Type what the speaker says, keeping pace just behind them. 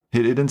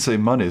He didn't say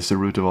money is the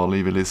root of all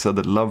evil. He said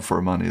that love for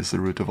money is the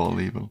root of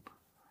all evil.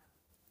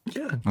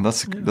 Yeah. And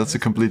that's a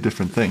complete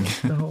different thing.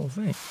 The whole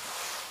thing.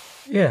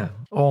 Yeah,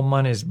 all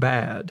money is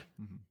bad,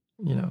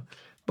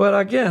 But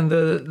again,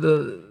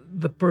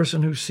 the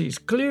person who sees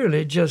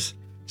clearly just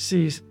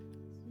sees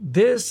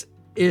this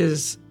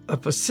is a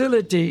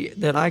facility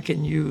that I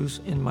can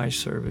use in my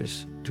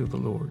service to the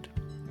Lord.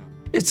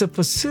 It's a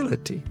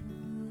facility.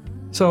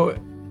 So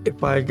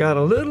if I got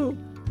a little,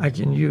 I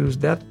can use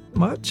that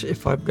much.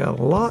 If I've got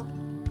a lot,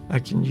 I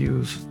can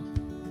use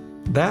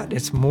that.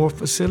 It's more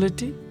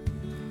facility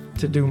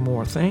to do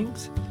more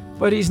things.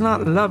 But he's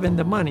not loving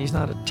the money. He's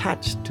not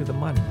attached to the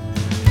money.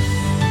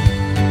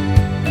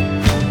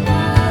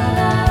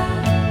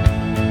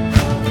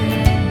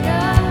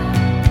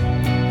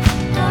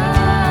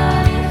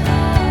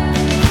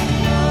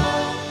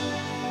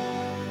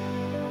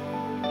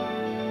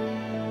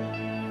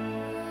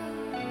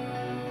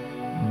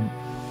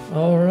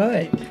 All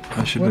right.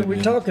 What are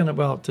we talking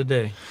about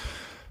today?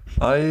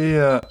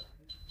 I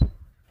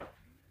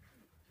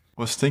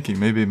was thinking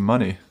maybe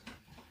money.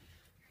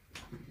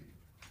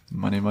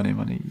 Money.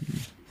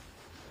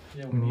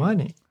 Yeah,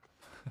 money.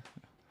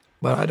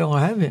 But I don't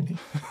have any.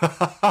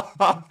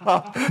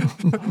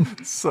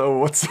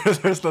 So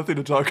there's nothing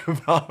to talk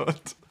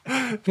about.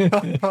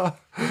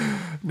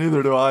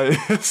 Neither do I.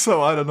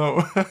 So I don't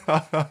know.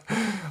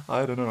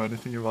 I don't know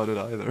anything about it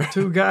either.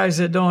 Two guys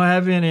that don't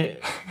have any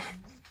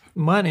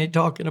money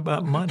talking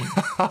about money.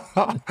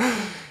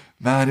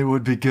 Man, it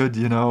would be good,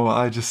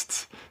 I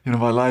just,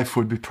 my life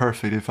would be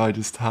perfect if I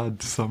just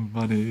had some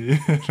money.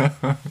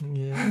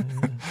 Yeah.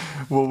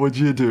 What would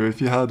you do if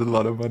you had a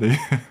lot of money?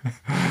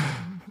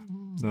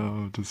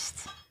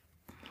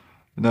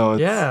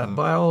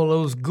 Buy all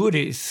those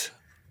goodies.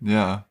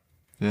 Yeah.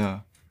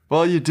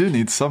 Well, you do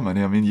need some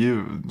money. I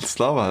mean,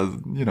 Slava has,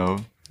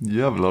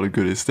 you have a lot of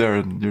goodies there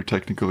and your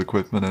technical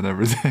equipment and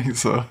everything.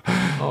 So.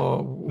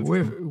 Oh,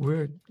 we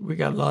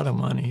got a lot of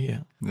money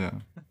here. Yeah.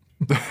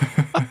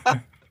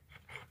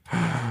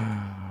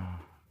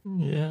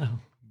 Yeah.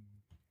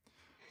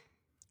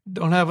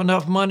 Don't have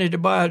enough money to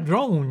buy a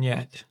drone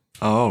yet.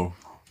 Oh.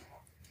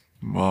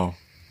 Wow.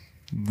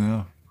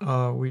 Yeah.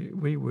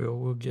 We will.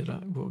 We'll get a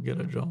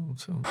drone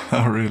soon.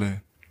 Oh, really?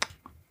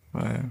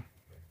 Wow.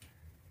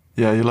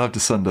 Yeah, you'll have to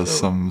send us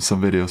some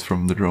videos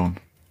from the drone.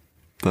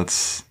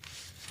 That's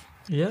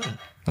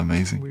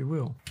amazing. We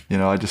will.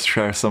 I just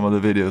share some of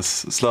the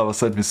videos. Slava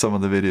sent me some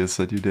of the videos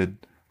that you did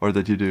or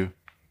that you do,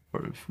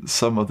 or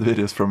some of the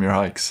videos from your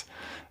hikes,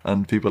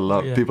 and people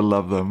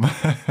love them.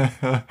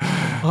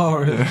 Oh,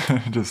 really?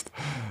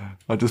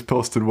 I just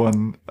posted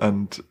one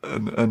and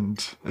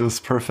it was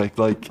perfect.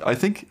 Like I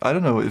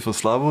don't know if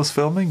Slava was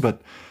filming,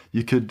 but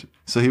you could.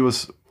 So he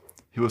was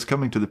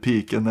coming to the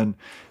peak, and then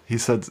he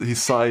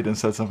sighed and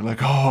said something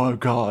like, "Oh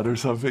God," or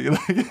something.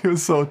 Like he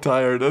was so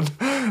tired, and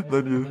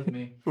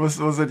then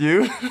was it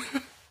you?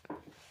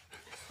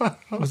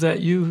 Was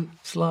that you,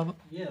 Slava?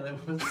 Yeah,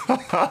 that was.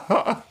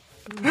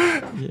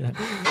 Yeah,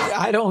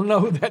 I don't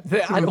know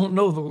that. I don't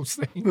know those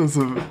things.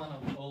 One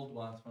of the old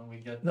ones when we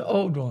get The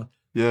old one.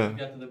 Yeah. We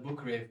got to the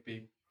book rave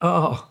peak.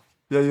 Oh.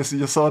 Yeah, you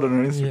saw it on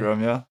our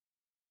Instagram, yeah.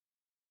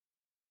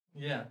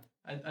 Yeah,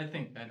 I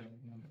think I don't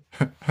remember.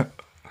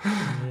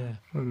 Yeah.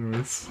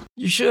 Anyways.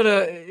 He should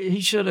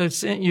have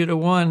sent you the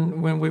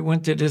one when we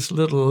went to this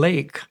little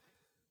lake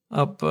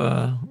up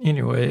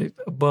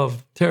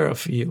above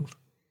Terrafield.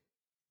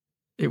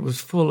 It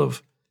was full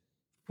of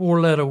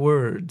 4-letter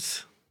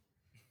words.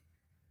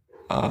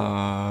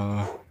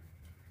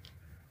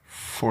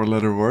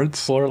 4-letter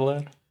words?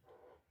 4-letter?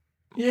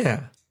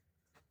 Yeah.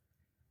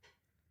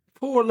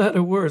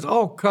 4-letter words.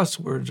 All cuss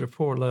words are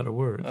 4-letter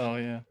words. Oh,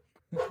 yeah.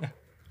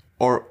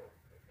 Or,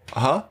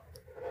 all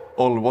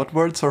what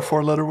words are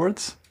 4-letter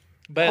words?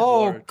 Bad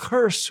all word.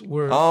 curse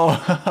words.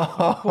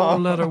 Oh.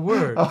 4-letter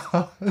words.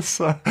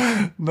 Sorry.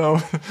 No,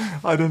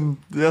 I didn't.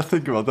 Yeah,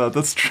 think about that.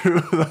 That's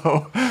true,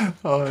 though.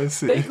 Oh, I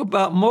see. Think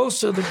about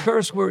most of the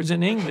curse words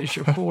in English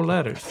are 4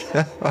 letters.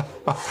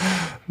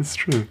 It's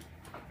true.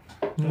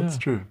 That's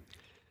true.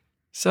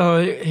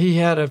 So he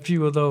had a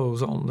few of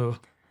those on the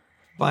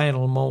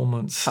final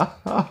moments.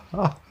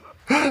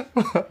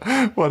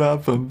 What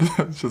happened?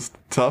 It's just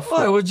tough.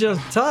 Well, it was just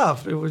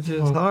tough. It was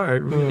just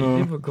hard,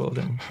 really difficult.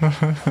 And,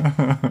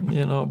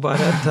 by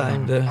that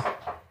time,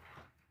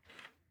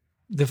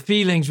 the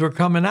feelings were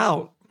coming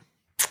out.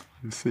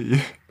 You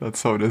see,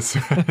 that's how it is.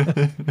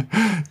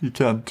 You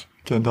can't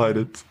hide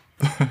it.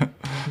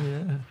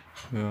 Yeah.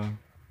 Yeah.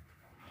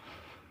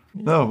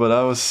 No, but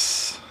I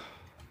was.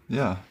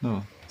 Yeah.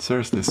 No.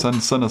 Seriously, send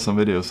us some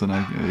videos, and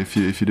if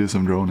you do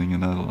some droning,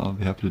 and I'll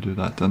be happy to do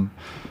that.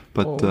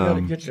 But we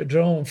gotta get your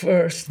drone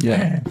first.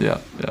 Yeah.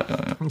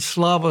 And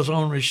Slava's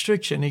on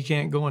restriction; he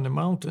can't go in the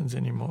mountains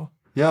anymore.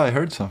 Yeah, I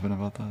heard something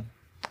about that.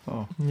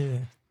 Oh.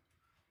 Yeah.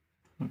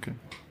 Okay.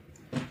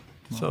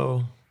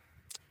 So.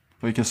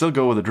 Well, you can still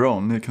go with a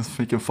drone. He can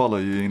follow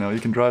you. You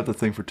can drive the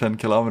thing for 10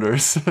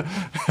 kilometers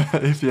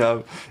if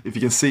you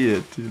can see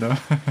it.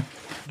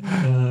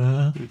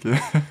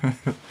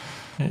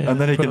 Yeah, and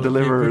then he can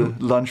deliver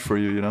lunch for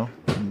you.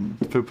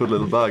 put a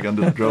little bag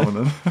under the drone.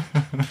 And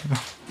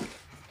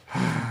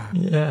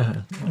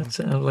Yeah, that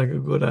sounds like a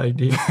good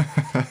idea.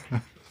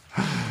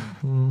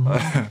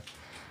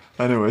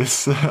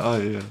 anyways,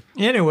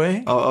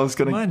 Anyway, I was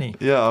gonna money.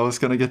 Yeah, I was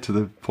gonna get to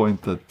the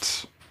point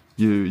that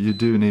you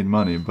do need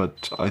money,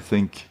 but I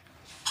think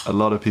a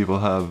lot of people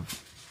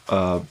have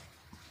a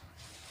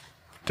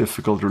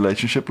difficult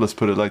relationship, let's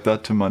put it like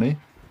that, to money,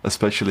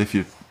 especially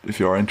if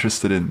you are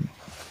interested in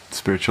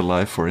spiritual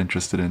life or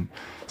interested in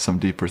some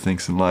deeper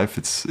things in life.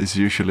 It's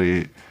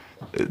usually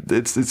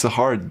it's a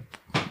hard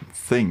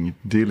thing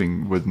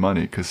dealing with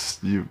money, because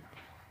you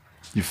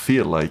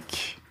feel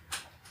like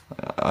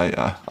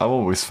I've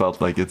always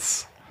felt like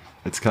it's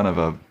kind of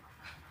a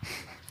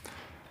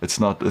it's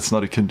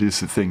not a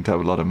conducive thing to have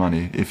a lot of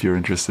money if you're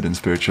interested in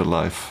spiritual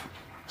life.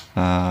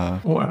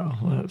 Well,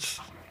 that's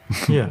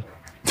yeah.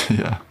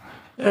 Yeah.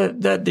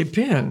 That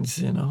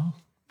depends,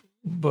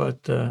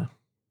 but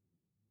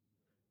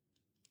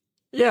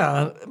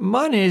yeah,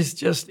 money is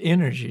just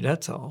energy.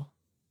 That's all.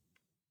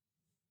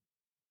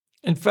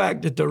 In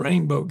fact, at the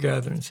Rainbow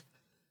Gatherings,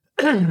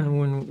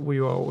 when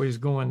we were always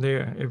going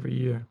there every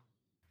year,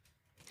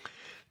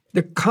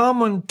 the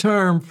common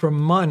term for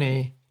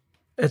money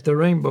at the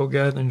Rainbow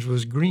Gatherings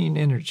was green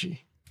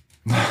energy.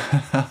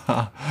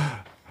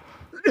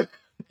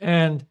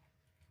 And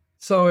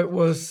so it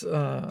was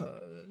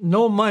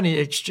no money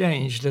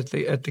exchanged at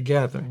the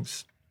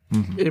gatherings.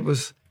 Mm-hmm. It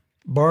was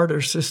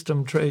barter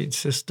system, trade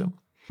system,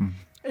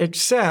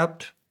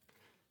 except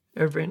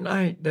every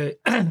night they,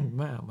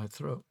 wow, my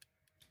throat.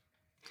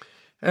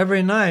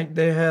 Every night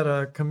they had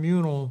a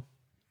communal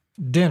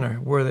dinner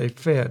where they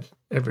fed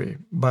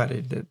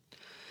everybody.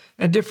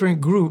 And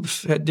different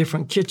groups had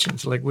different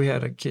kitchens, like we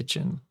had a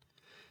kitchen.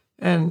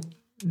 And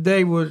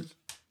they would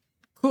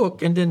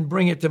cook and then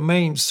bring it to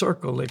main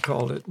circle, they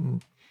called it.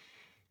 And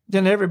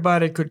then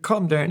everybody could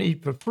come there and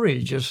eat for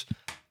free, just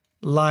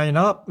line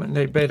up, and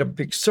they made a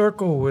big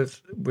circle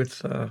with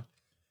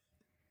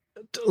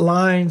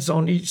lines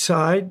on each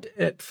side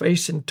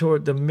facing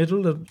toward the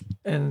middle,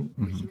 and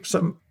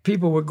some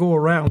people would go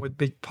around with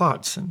big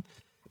pots, and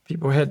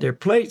people had their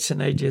plates, and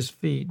they just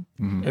feed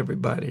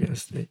everybody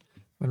as they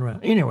went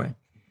around. Anyway,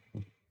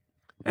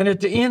 and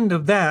at the end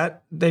of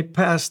that, they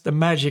passed the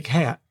magic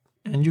hat,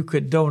 and you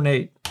could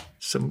donate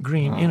some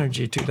green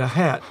energy to the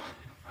hat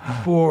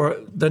for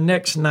the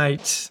next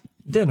night's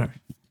dinner.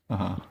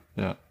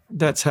 Yeah.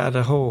 That's how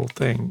the whole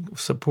thing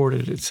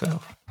supported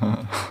itself.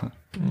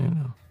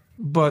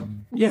 But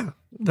yeah,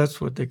 that's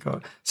what they call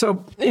it.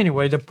 So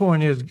anyway, the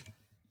point is,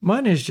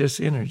 money is just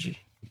energy.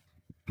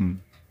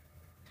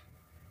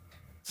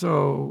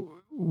 So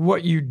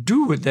what you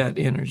do with that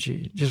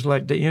energy, just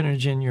like the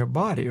energy in your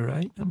body,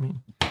 right? I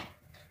mean,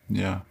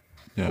 yeah.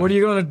 What are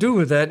you going to do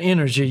with that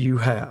energy you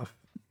have?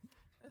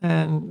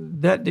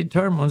 And that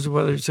determines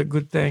whether it's a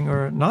good thing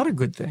or not a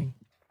good thing.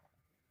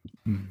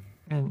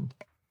 And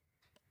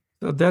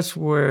so that's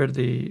where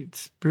the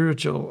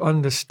spiritual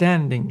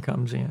understanding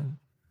comes in.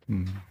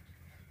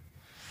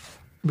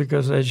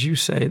 Because as you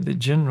say, the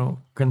general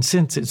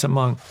consensus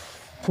among,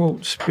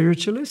 quote,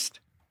 spiritualists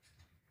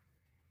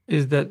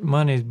is that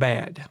money is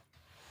bad.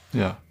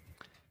 Yeah.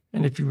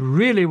 And if you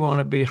really want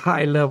to be a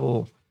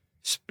high-level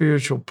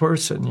spiritual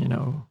person,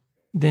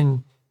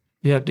 then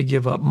you have to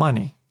give up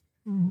money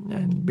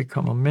and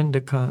become a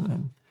mendicant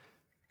and,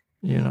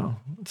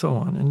 so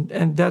on.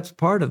 And that's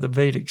part of the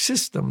Vedic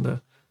system.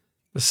 The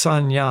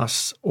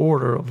sannyas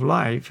order of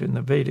life in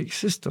the Vedic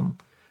system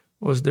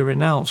was the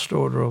renounced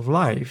order of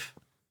life.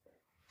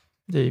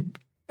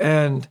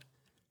 And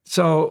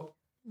so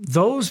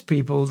those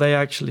people, they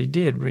actually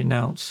did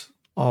renounce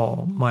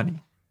all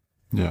money.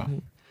 Yeah.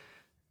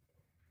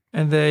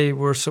 And they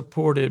were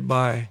supported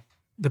by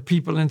the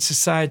people in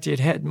society that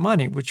had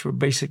money, which were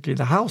basically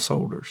the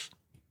householders.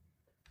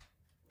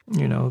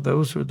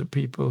 Those were the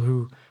people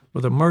who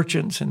were the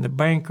merchants and the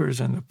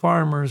bankers and the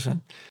farmers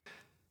and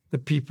the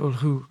people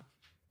who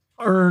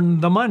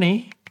earned the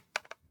money.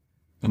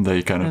 And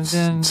they kind of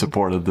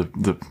supported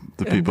the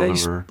people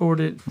who were...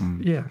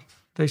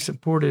 They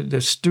supported the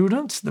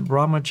students, the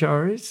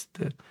brahmacharis,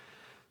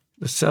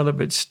 the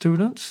celibate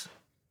students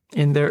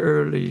in their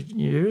early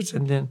years.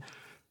 And then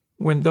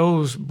when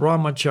those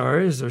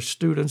brahmacharis or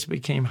students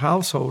became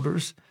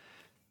householders,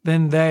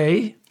 then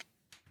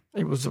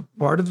it was a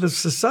part of the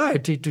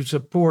society to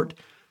support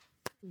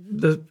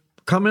the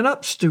coming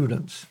up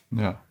students.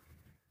 Yeah.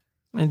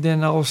 And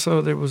then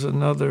also there was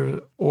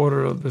another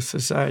order of the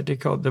society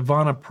called the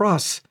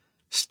Vanapras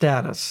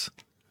status,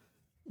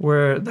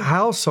 where the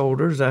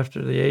householders,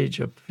 after the age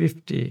of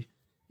 50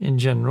 in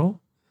general,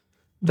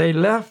 they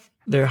left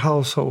their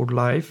household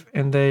life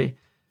and they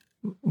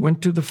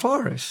went to the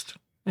forest.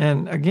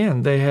 And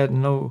again, they had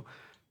no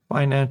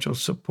financial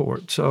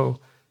support. So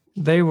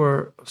they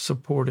were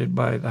supported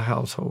by the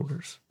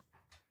householders,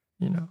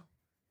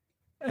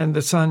 And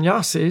the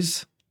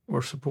sannyasis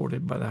were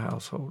supported by the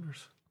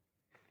householders.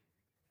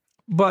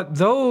 But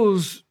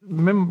those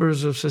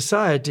members of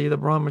society, the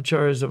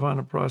brahmacharis, the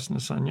vanapras, and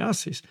the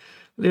sannyasis,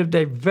 lived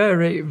a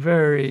very,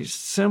 very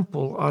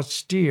simple,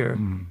 austere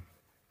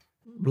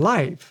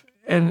life.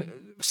 And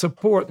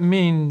support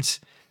means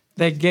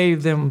they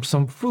gave them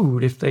some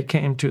food if they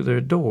came to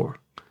their door,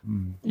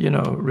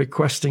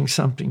 requesting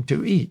something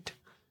to eat.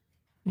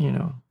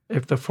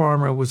 If the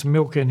farmer was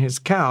milking his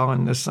cow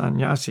and the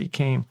sannyasi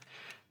came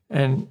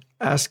and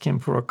asked him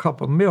for a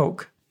cup of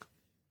milk,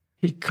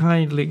 he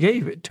kindly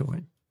gave it to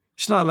him.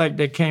 It's not like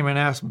they came and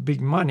asked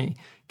big money.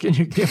 Can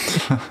you give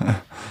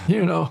me,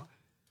 a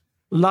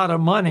lot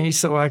of money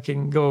so I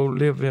can go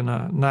live in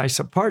a nice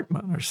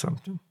apartment or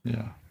something?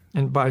 Yeah.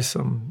 And buy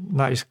some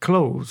nice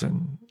clothes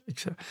and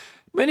etc.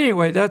 But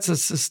anyway, that's a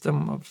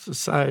system of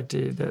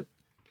society that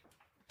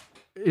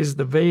is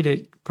the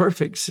Vedic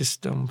perfect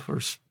system for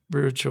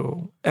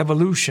spiritual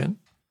evolution.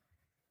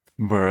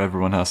 Where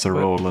everyone has a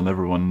role and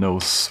everyone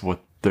knows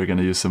what they're going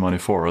to use the money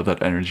for, or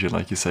that energy,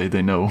 like you say,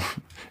 they know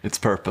its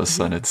purpose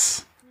and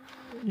it's...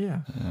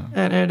 Yeah.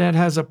 And it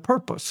has a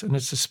purpose, and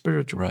it's a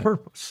spiritual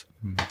purpose.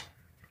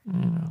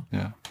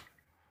 Yeah.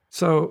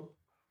 So,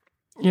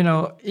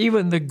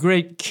 even the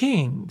great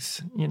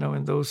kings,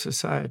 in those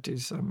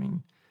societies, I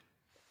mean,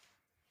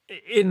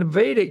 in the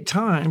Vedic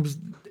times,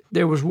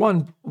 there was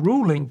one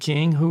ruling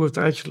king who was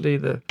actually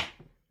the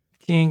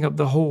king of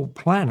the whole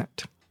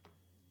planet.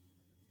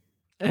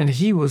 And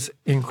he was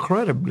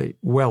incredibly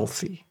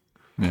wealthy.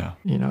 Yeah.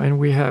 And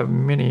we have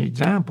many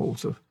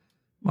examples of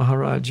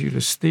Maharaj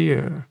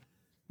Yudhisthira,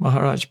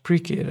 Maharaj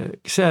Parikshit,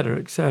 et cetera,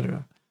 et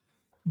cetera.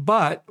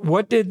 But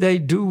what did they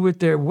do with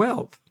their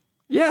wealth?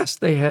 Yes,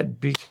 they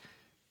had big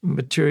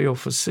material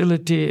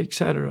facility, et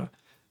cetera.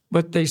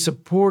 But they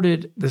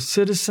supported the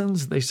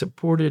citizens. They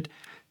supported,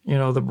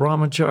 the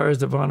brahmacharis,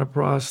 the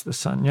vanaprasthas, the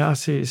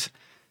sannyasis.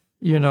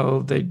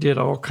 They did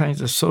all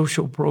kinds of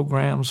social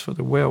programs for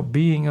the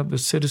well-being of the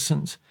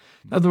citizens.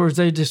 In other words,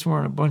 they just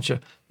weren't a bunch of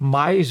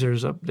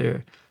misers up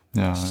there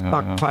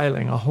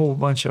stockpiling a whole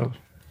bunch of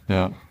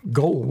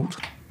gold.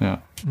 Yeah.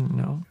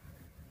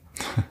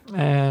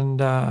 And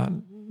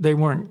they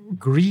weren't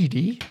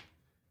greedy.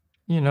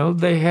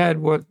 They had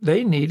what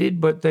they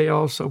needed, but they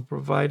also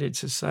provided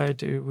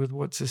society with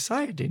what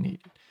society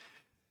needed.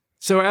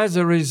 So as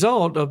a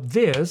result of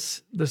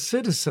this, the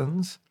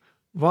citizens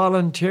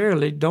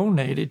voluntarily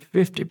donated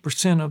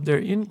 50% of their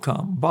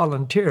income,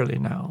 voluntarily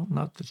now,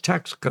 not the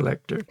tax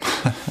collector,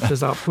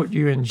 says I'll put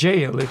you in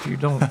jail if you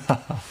don't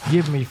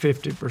give me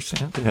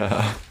 50%.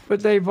 Yeah.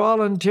 But they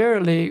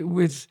voluntarily,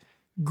 with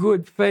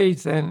good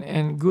faith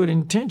and good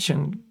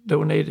intention,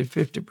 donated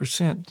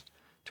 50%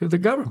 to the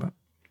government.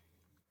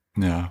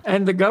 Yeah.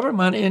 And the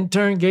government, in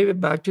turn, gave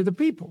it back to the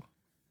people.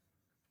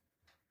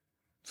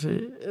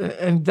 See,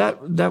 and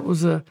that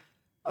was a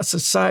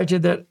society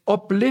that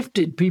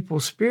uplifted people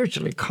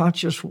spiritually,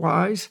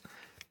 conscious-wise.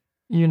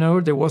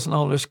 There wasn't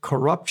all this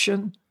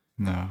corruption,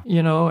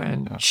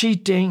 and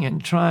cheating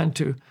and trying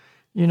to,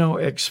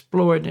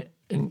 exploit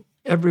in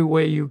every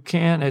way you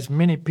can, as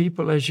many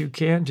people as you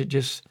can to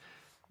just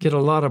get a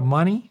lot of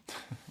money,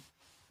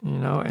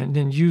 and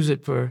then use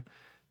it for,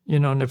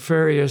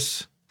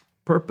 nefarious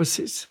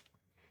purposes.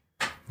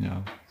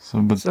 Yeah.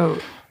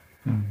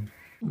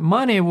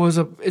 Money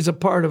is a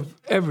part of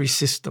every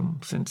system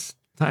since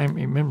time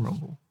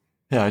immemorable.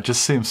 Yeah, it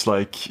just seems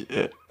like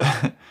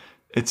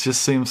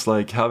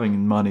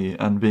having money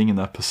and being in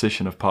that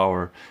position of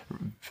power,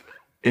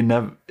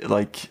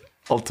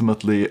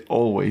 ultimately,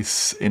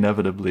 always,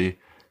 inevitably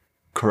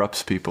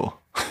corrupts people.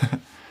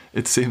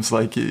 It seems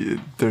like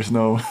there's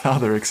no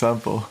other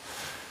example.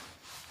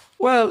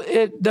 Well,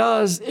 it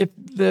does if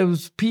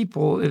those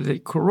people that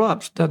it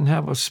corrupts doesn't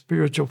have a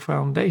spiritual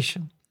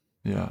foundation.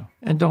 Yeah.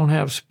 And don't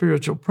have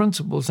spiritual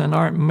principles and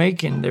aren't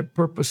making their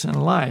purpose in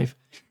life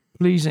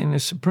pleasing the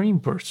Supreme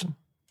Person.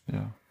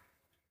 Yeah.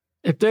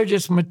 If they're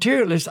just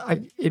materialists,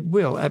 it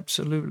will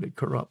absolutely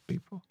corrupt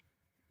people.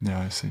 Yeah,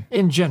 I see.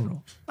 In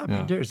general. I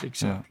mean, there's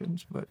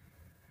exceptions, but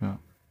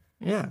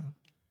yeah.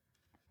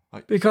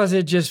 Because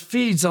it just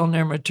feeds on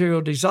their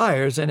material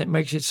desires, and it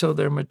makes it so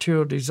their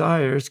material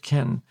desires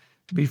can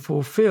be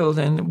fulfilled.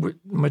 And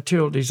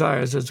material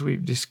desires, as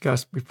we've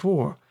discussed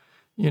before,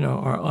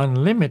 are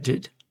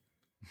unlimited.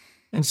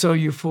 And so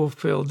you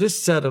fulfill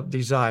this set of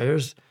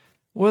desires.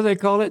 What do they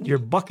call it? Your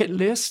bucket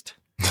list?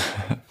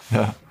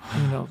 Yeah.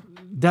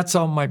 That's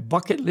on my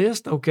bucket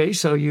list. Okay,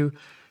 so you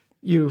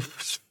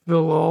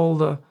fill all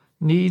the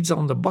needs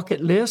on the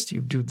bucket list. You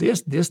do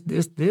this.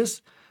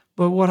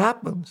 But what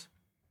happens?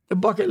 The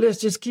bucket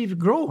list just keeps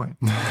growing.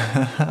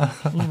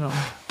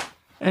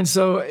 And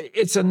so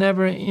it's a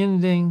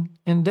never-ending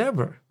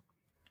endeavor.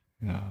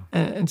 Yeah.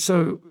 And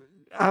so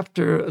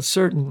after a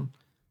certain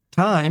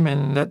time,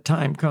 and that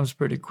time comes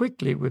pretty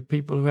quickly with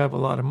people who have a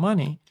lot of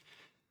money,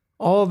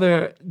 all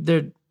their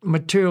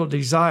material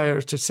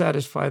desires to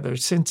satisfy their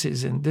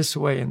senses in this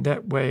way and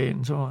that way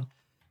and so on,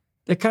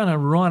 they kind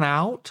of run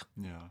out.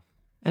 Yeah.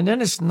 And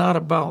then it's not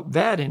about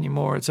that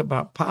anymore. It's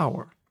about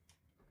power.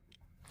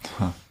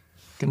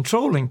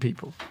 Controlling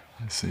people.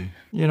 I see.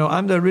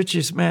 I'm the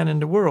richest man in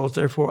the world,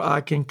 therefore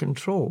I can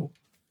control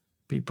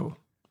people.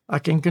 I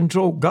can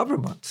control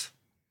governments.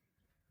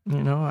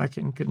 I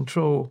can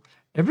control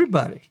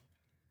everybody.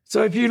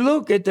 So if you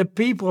look at the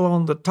people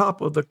on the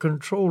top of the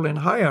controlling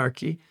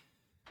hierarchy,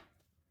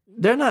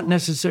 they're not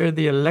necessarily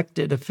the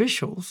elected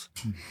officials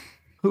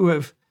who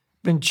have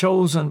been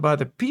chosen by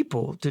the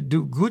people to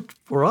do good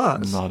for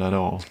us. Not at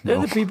all. They're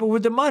No. the people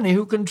with the money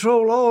who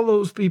control all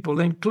those people,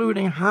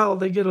 including how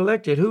they get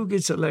elected, who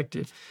gets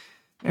elected,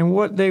 and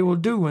what they will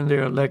do when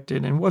they're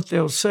elected, and what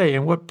they'll say,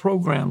 and what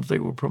programs they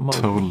will promote.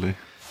 Totally.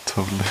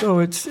 So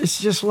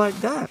it's just like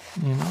that,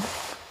 you know.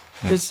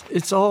 Yeah.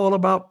 It's all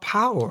about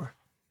power.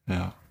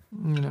 Yeah.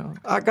 You know,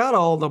 I got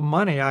all the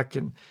money I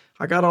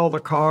got all the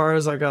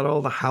cars, I got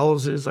all the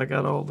houses, I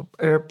got all the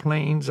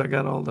airplanes, I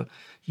got all the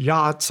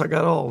yachts, I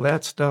got all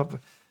that stuff.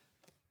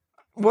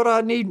 What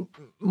I need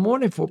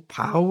money for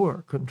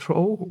power,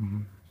 control,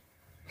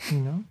 you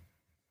know.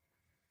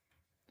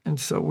 And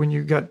so when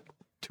you got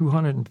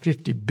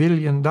 $250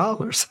 billion,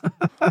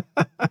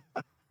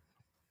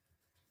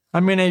 how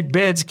many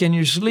beds can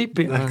you sleep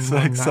in? That's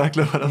one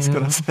exactly night, what I was you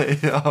going know? to say.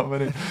 Yeah, how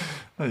many?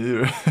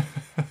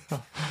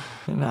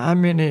 And how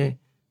many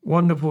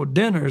wonderful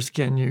dinners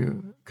can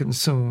you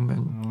consume?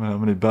 And How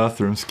many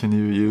bathrooms can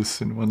you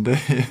use in one day?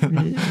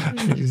 yeah,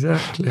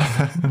 exactly.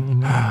 You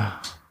know.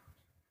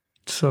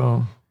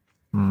 So,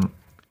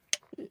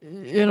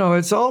 you know,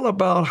 it's all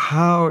about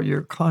how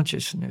your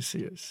consciousness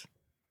is.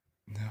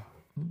 Yeah.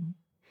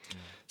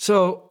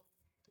 So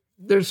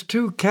there's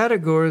two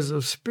categories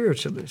of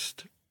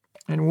spiritualists.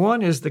 And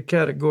one is the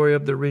category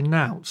of the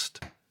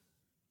renounced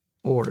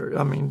order.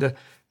 I mean,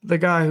 the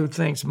guy who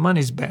thinks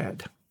money's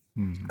bad.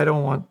 I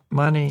don't want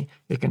money.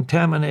 It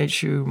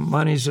contaminates you.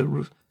 Money's the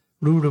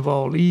root of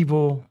all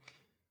evil.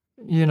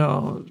 You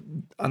know,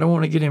 I don't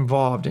want to get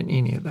involved in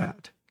any of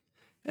that.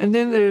 And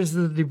then there's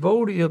the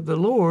devotee of the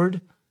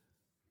Lord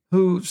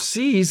who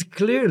sees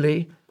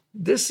clearly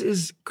this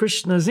is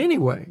Krishna's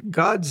anyway.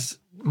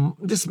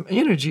 This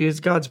energy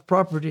is God's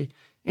property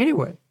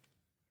anyway.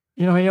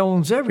 You know, he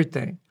owns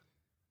everything.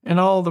 And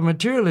all the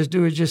materialists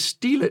do is just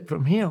steal it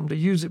from him to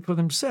use it for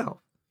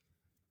themselves.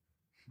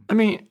 I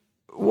mean,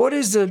 what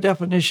is the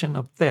definition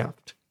of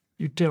theft?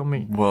 You tell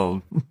me.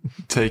 Well,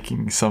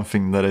 taking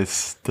something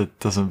that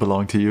doesn't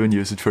belong to you and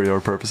use it for your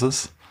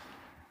purposes.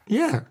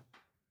 Yeah.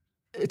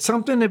 It's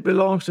something that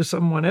belongs to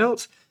someone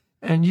else,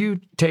 and you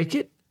take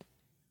it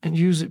and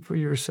use it for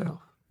yourself.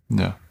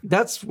 Yeah.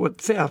 That's what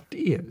theft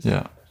is.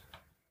 Yeah.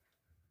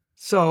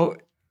 So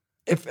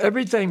if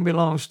everything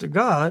belongs to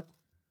God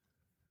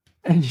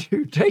and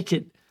you take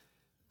it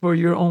for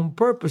your own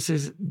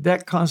purposes,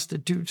 that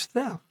constitutes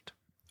theft.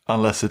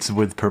 Unless it's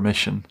with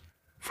permission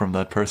from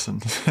that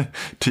person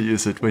to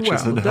use it, which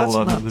is Well, a that's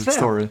whole not other theft.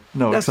 story.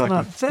 No, That's exactly.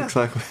 not theft.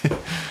 Exactly.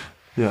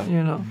 Yeah.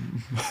 You know,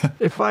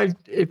 if I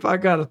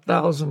got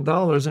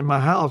 $1,000 in my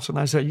house and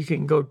I say you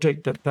can go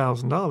take that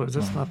 $1,000,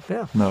 that's not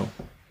theft. No.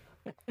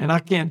 And I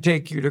can't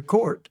take you to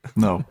court.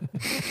 No.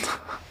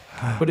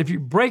 But if you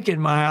break in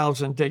my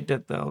house and take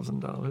that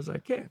 $1,000, I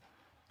can.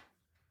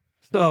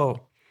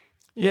 So,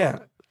 yeah.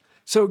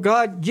 So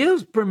God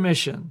gives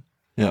permission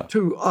Yeah.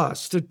 to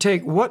us to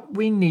take what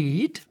we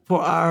need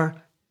for our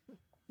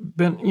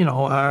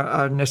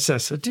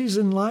necessities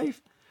in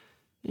life.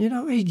 You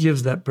know, he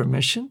gives that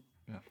permission.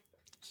 Yeah.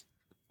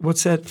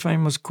 What's that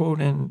famous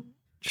quote in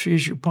Sri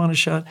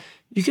Upanishad?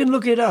 You can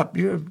look it up.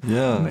 You're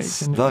Yes.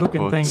 amazing at That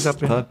looking quote. things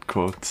up in That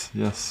quote.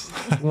 Yes.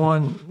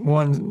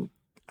 one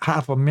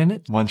half a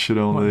minute, One should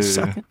only. 1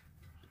 second.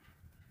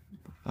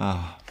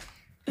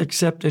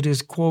 Except it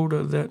is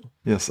quota that.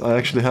 Yes, I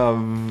actually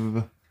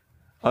have.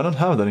 I don't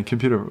have that in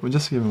computer.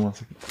 Just give me 1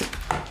 second.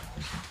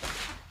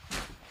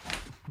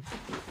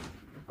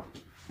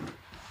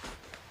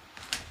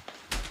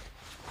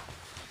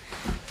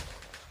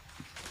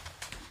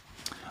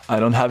 I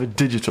don't have it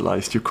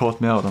digitalized. You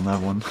caught me out on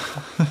that one.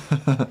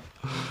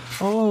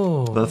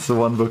 Oh. That's the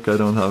one book I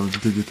don't have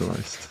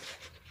digitalized.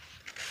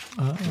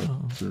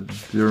 Do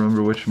you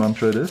remember which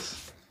mantra it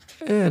is?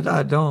 And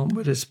I don't,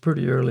 but it's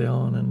pretty early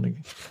on in the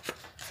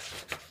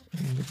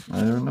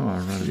I don't know. I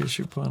read it.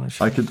 Sri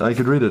Upanishad. I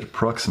could read it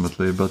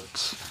approximately, but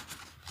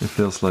it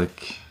feels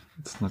like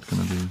it's not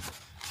going to be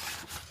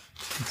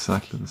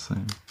exactly the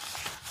same.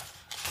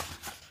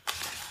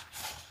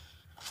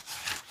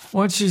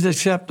 Once you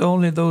accept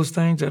only those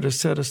things that are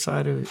set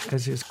aside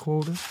as his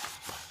quota.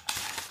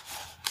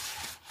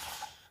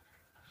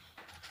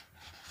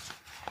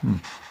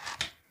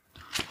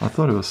 I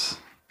thought it was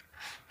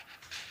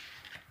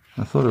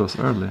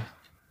early.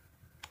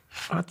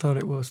 I thought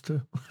it was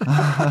too.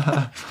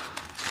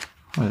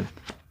 Wait.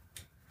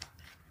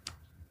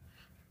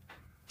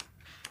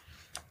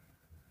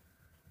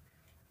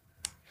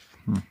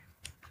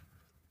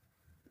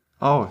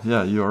 Oh,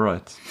 yeah, you're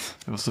right.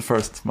 It was the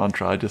first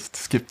mantra. I just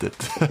skipped it.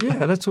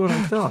 Yeah, that's what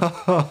I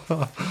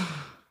thought.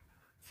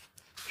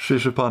 Sri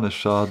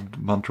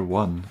Upanishad Mantra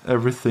 1.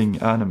 Everything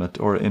animate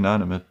or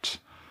inanimate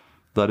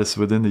that is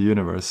within the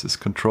universe is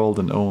controlled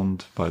and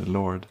owned by the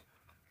Lord.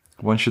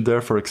 One should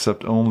therefore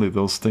accept only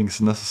those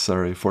things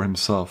necessary for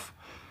himself,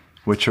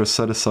 which are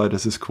set aside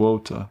as his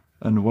quota,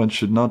 and one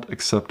should not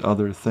accept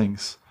other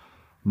things,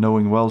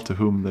 knowing well to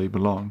whom they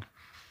belong.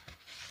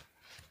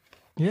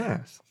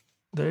 Yes,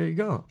 there you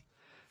go.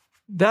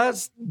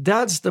 That's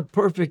the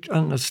perfect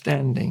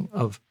understanding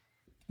of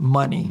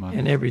money,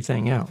 and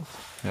everything else.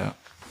 Yeah.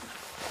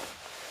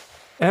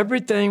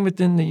 Everything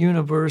within the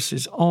universe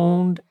is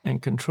owned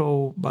and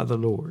controlled by the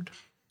Lord.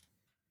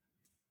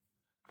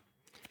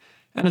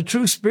 And a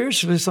true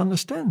spiritualist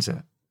understands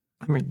that.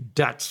 I mean,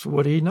 that's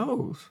what he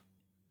knows.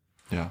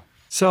 Yeah.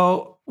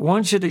 So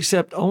one should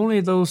accept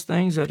only those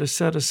things that are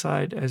set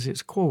aside as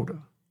his quota.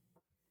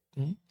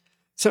 See?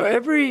 So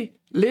every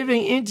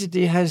living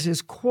entity has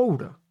his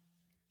quota.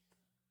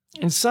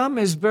 And some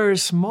is very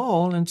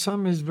small and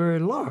some is very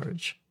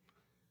large.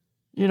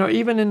 You know,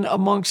 even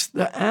amongst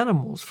the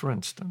animals, for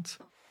instance.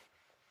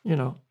 You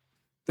know,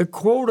 the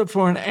quota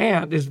for an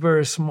ant is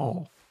very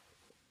small.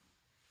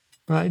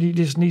 Right? He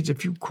just needs a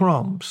few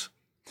crumbs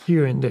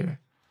here and there.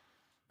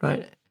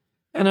 Right?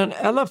 And an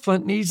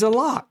elephant needs a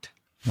lot.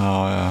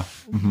 Oh, yeah.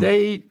 Mm-hmm.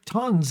 They eat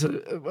tons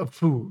of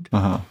food.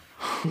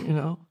 You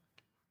know.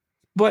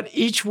 But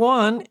each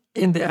one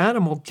in the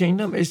animal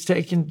kingdom is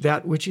taking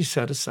that which he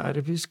set aside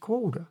of his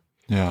quota.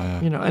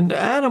 Yeah. You know, and the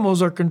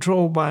animals are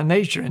controlled by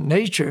nature, and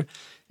nature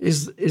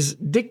is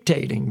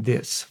dictating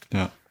this.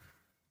 Yeah.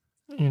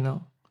 You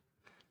know.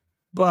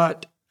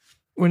 But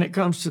when it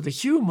comes to the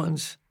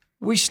humans,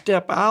 we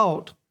step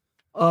out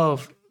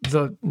of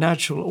the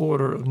natural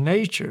order of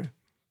nature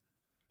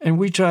and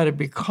we try to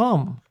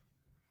become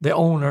the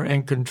owner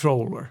and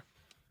controller,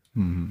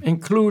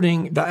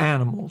 including the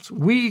animals.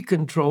 We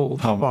control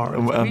the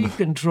forest. We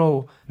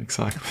control...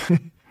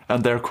 Exactly.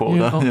 And their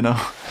quota, you know.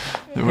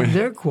 And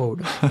their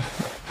quota.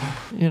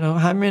 You know,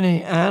 how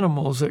many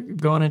animals have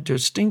gone into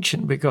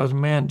extinction because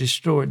man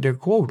destroyed their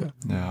quota?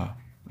 Yeah,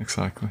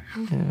 exactly.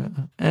 Yeah.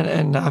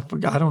 And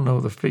I don't know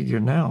the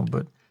figure now,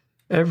 but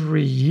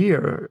every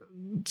year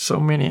so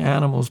many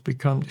animals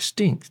become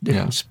extinct,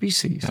 different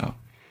species. Yeah.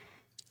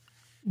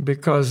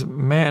 Because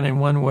man, in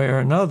one way or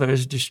another,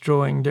 is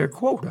destroying their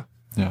quota.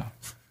 Yeah.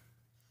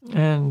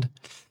 And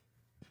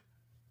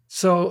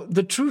so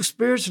the true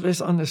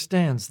spiritualist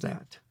understands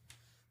that.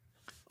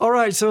 All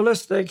right, so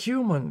let's take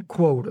human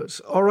quotas.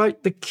 All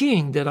right, the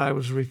king that I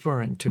was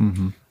referring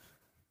to,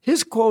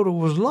 his quota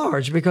was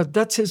large because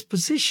that's his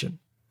position.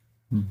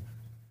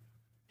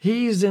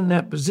 He's in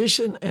that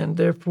position, and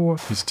therefore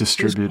he's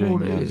distributing. His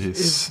quota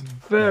is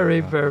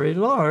very, very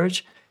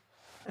large.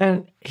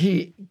 And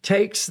he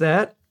takes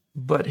that,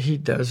 but he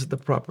does the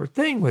proper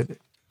thing with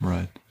it.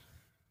 Right.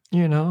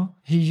 You know,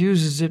 he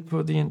uses it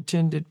for the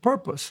intended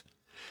purpose.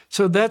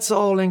 So that's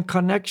all in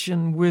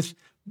connection with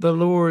the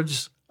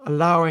Lord's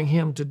allowing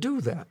him to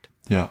do that.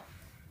 Yeah.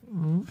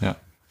 Yeah.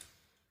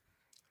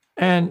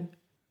 And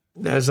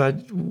as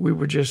we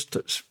were just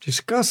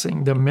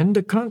discussing, the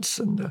mendicants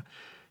and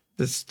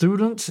the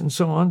students and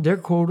so on, their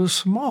quota is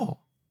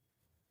small.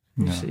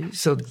 You see,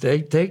 so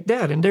they take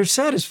that and they're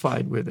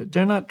satisfied with it.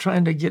 They're not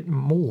trying to get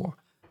more.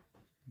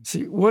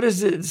 See, what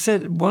is it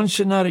said? One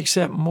should not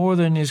accept more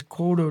than his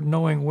quota,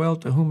 knowing well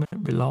to whom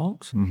it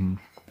belongs.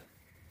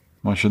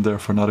 One should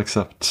therefore not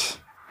accept.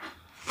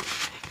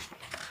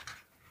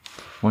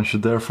 One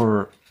should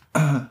therefore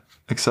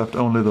accept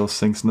only those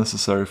things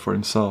necessary for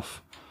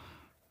himself,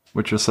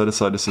 which are set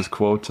aside as his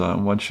quota,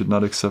 and one should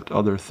not accept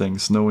other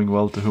things, knowing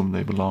well to whom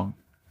they belong.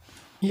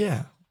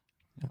 Yeah.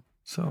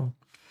 So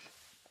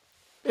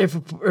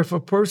if a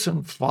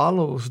person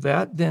follows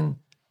that, then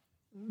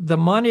the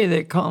money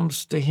that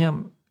comes to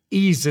him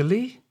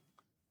easily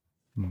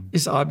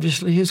is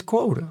obviously his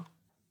quota.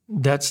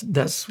 That's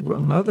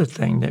another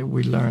thing that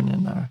we learn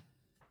in our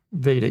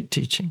Vedic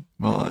teaching.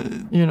 Well,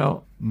 you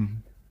know,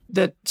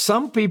 that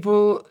some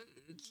people,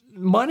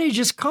 money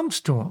just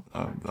comes to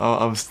them.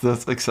 I was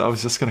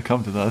just going to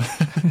come to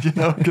that, you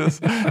know,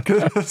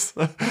 because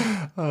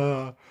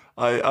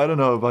I don't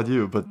know about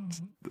you, but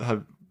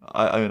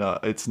I mean,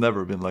 it's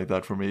never been like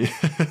that for me.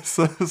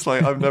 So it's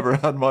like I've never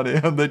had money,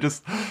 and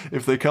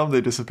if they come,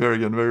 they disappear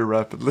again very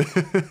rapidly.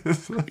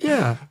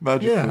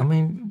 Magically. Yeah. I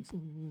mean,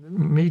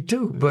 me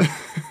too.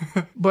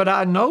 But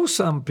I know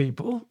some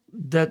people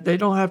that they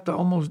don't have to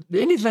almost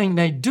anything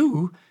they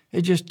do.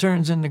 It just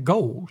turns into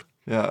gold.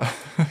 Yeah.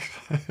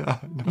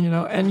 You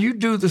know, and you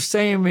do the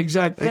same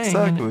exact thing,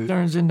 and it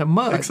turns into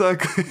mud.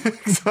 Exactly.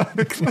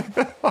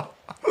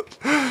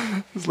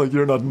 It's like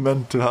you're not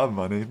meant to have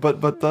money,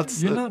 but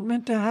that's you're not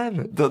meant to have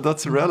it.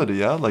 That's the reality,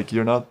 yeah. Like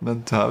you're not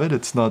meant to have it.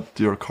 It's not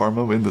your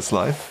karma in this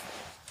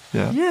life.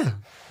 Yeah. Yeah.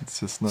 It's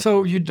just not.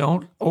 So you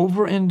don't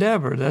over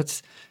endeavor.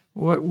 That's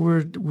what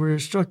we're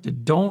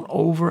instructed. Don't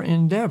over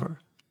endeavor.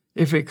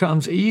 If it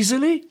comes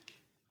easily,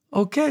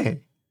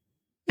 okay.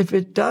 If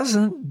it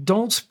doesn't,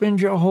 don't spend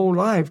your whole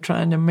life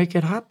trying to make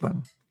it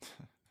happen.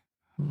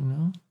 You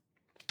know.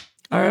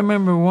 I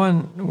remember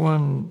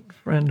one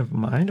friend of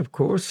mine, of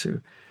course,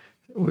 who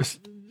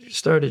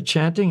started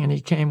chanting, and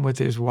he came with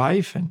his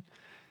wife, and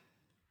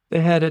they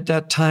had at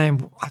that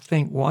time, I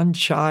think, one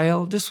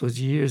child. This was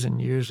years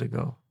and years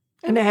ago,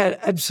 and they had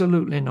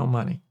absolutely no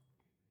money.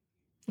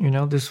 You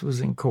know, this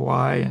was in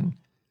Kauai, and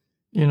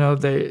you know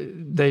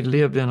they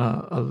lived in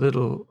a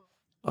little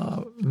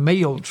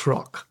mail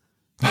truck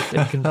that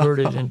they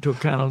converted into a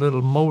kind of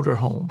little motor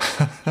home,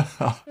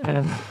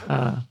 and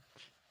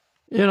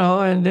you know,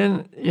 and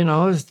then you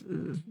know.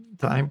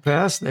 time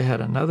passed. They had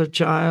another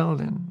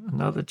child, and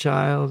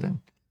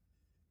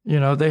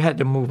they had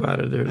to move out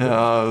of their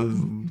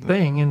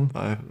thing, and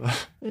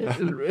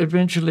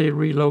eventually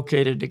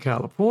relocated to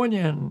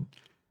California.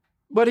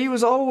 But he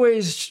was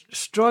always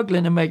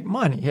struggling to make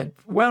money. He had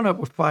wound up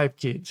with 5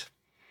 kids.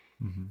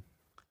 Mm-hmm.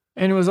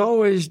 And he was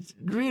always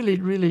really,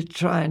 really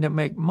trying to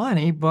make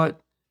money,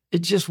 but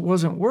it just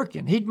wasn't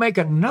working. He'd make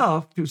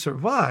enough to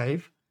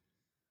survive,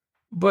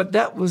 but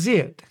that was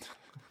it.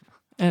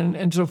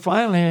 And so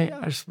finally,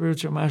 our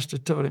spiritual master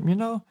told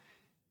him,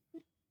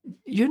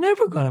 you're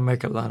never going to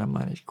make a lot of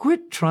money.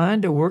 Quit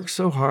trying to work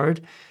so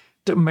hard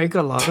to make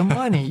a lot of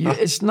money.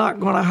 It's not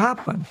going to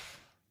happen,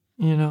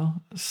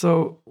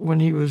 So when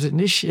he was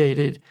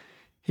initiated,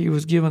 he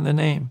was given the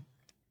name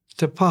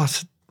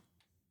Tapas,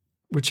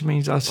 which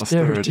means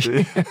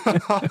austerity.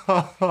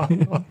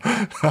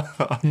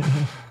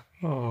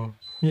 Oh.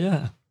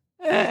 Yeah.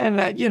 And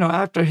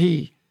after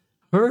he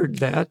heard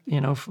that,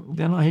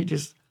 then he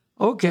just,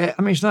 okay.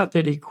 I mean, it's not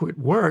that he quit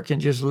work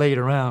and just laid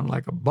around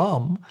like a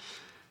bum,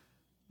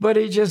 but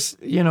he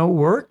just,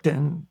 worked,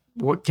 and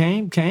what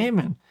came,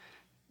 and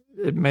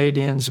it made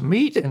ends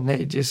meet, and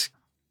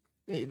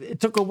it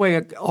took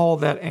away all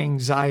that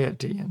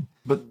anxiety and,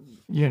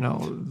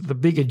 the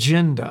big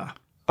agenda.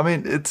 I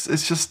mean,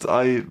 it's just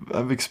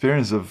I've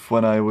experienced of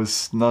when I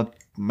was not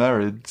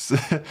married,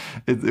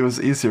 it was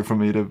easier for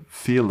me to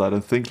feel that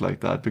and think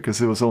like that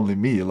because it was only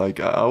me. Like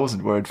I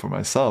wasn't worried for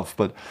myself,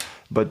 but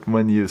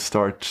when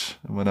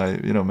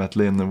I met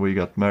Lynn and we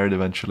got married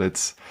eventually,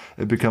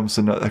 it becomes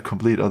a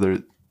complete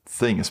other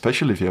thing,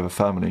 especially if you have a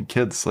family and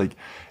kids. Like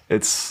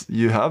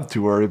you have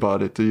to worry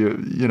about it,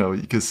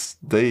 because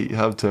they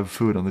have to have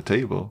food on the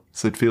table.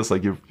 So it feels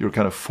like you're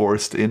kind of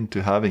forced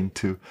into having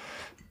to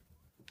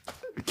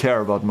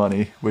care about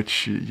money,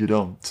 which you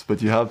don't,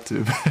 but you have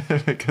to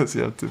because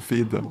you have to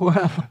feed them.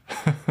 Well,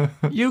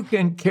 you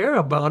can care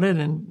about it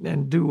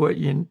and do what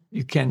you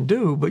can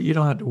do, but you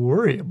don't have to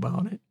worry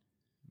about it.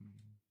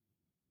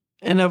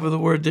 In other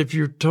words, if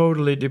you're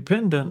totally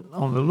dependent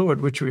on the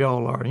Lord, which we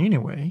all are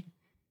anyway,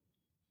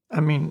 I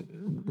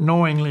mean,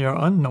 knowingly or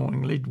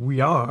unknowingly, we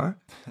are,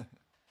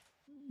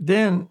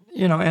 then,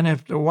 and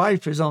if the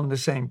wife is on the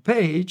same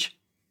page,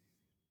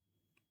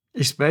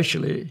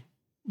 especially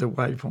the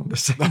wife on the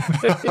same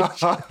page,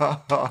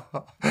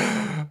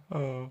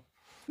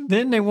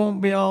 then there won't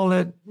be all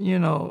that,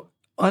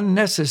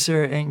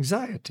 unnecessary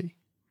anxiety.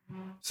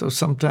 So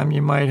sometimes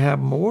you might have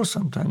more,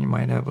 sometimes you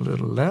might have a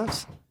little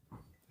less,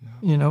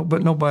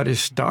 but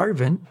nobody's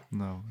starving.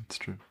 No, it's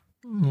true.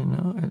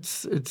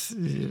 It's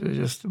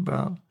just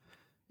about,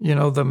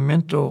 the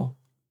mental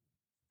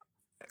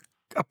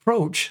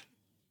approach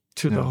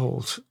to the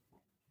whole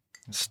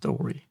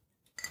story.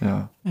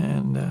 Yeah.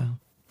 And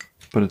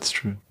but it's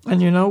true.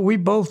 And we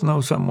both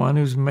know someone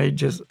who's made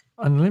just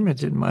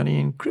unlimited money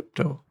in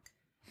crypto.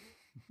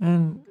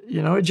 And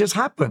it just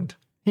happened.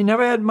 He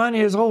never had money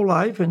his whole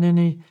life, and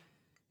then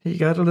he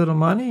got a little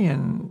money,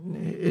 and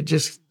it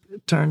just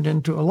turned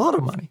into a lot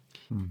of money.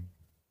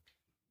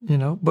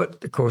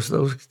 But of course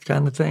those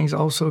kind of things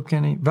also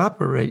can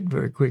evaporate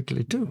very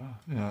quickly too.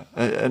 Yeah.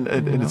 And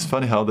it's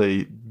funny how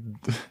they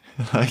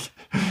I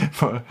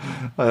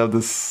have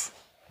this.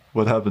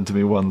 What happened to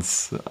me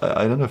once,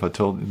 I don't know if I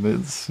told you,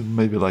 it's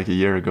maybe like a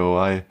year ago,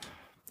 I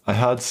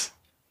had,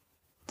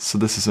 so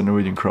this is a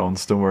Norwegian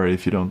krones, don't worry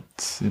if you don't,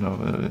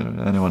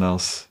 anyone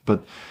else,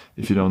 but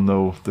if you don't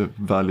know the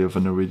value of a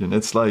Norwegian,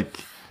 it's like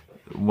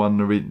 10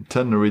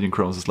 Norwegian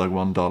krones is like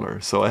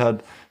 $1. So I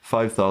had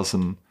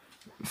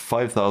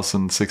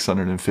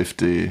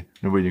 5,650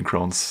 Norwegian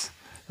krones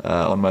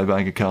on my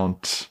bank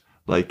account,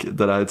 like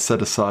that I had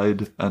set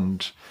aside,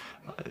 and,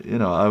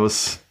 I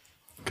was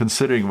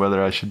considering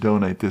whether I should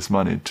donate this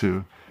money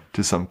to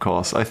some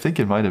cause. I think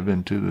it might have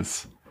been to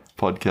this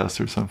podcast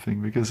or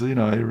something, because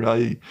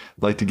I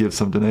like to give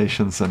some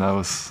donations, and I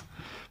was,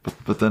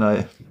 but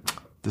then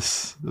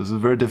this was a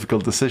very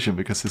difficult decision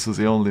because this was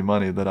the only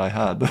money that I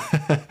had,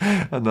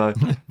 and I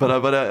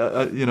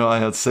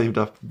had saved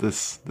up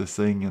this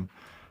thing, and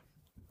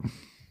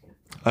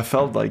I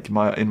felt like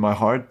in my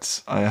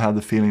heart I had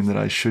the feeling that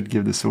I should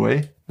give this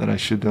away, that I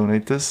should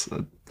donate this.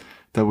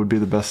 That would be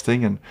the best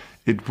thing, and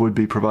it would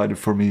be provided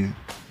for me.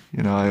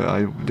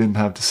 I didn't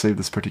have to save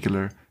this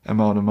particular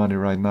amount of money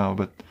right now,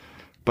 but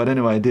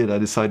anyway, I did. I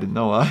decided,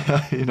 no, I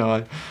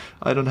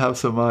don't have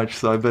so much,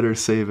 so I better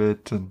save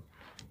it. And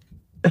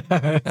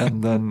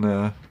then,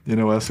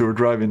 as we were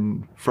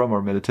driving from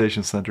our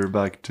meditation center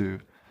back to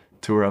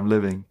where I'm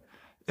living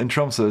in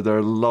Tromsø, there are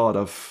a lot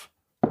of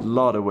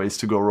ways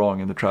to go wrong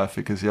in the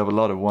traffic, because you have a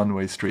lot of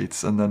one-way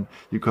streets, and then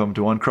you come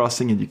to one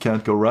crossing and you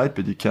can't go right,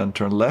 but you can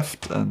turn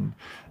left, and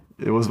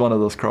it was one of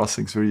those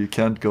crossings where you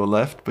can't go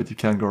left, but you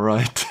can go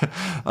right.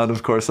 And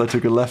of course, I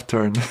took a left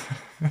turn.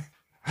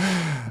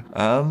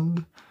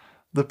 And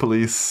the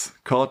police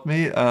caught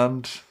me,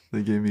 and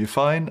they gave me a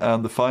fine,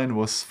 and the fine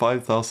was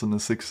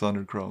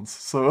 5,600 krones.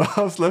 So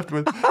I was left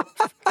with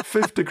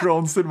 50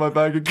 krones in my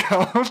bank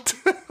account.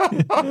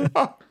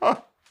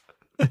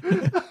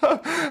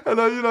 And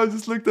I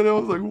just looked at it. I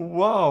was like,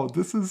 "Wow,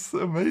 this is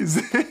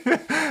amazing!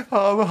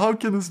 How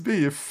can this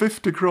be?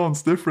 50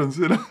 crowns difference,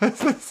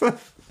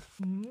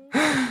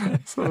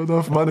 So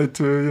enough money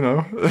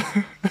to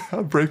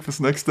have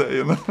breakfast next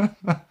day,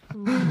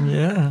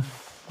 Yeah.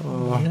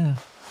 Yeah.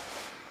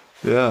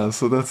 Yeah.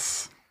 So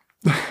that's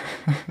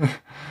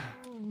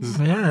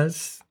Yeah,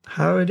 it's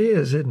how it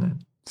is, isn't it?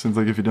 seems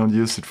like if you don't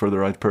use it for the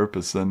right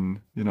purpose,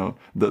 then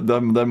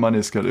that money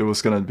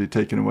was gonna be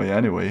taken away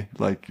anyway,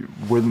 like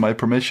with my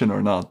permission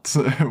or not,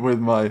 with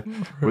my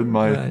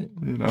Right.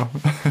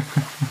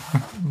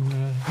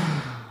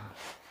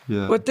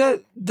 Yeah. But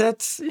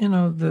that's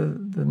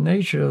the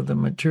nature of the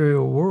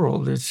material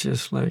world. It's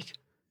just like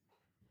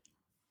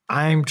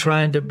I'm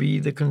trying to be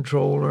the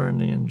controller and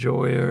the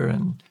enjoyer.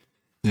 And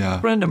Yeah.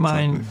 a friend of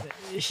mine,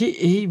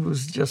 he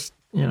was just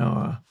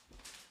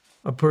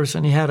a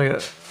person. He had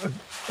a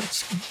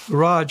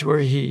garage where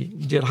he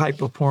did high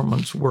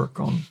performance work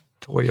on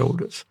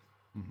Toyotas,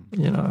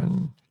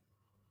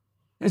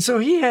 and so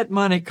he had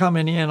money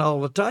coming in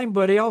all the time,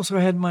 but he also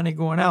had money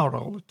going out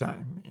all the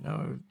time,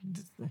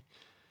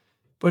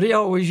 But he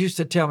always used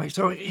to tell me,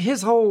 so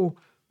his whole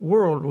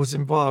world was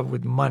involved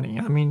with money.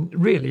 I mean,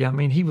 really,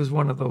 he was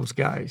one of those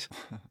guys,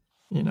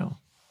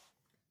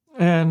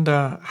 And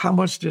how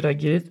much did I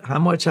get? How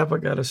much have I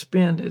got to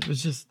spend? It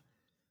was just,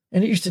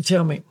 and he used to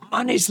tell me,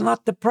 money's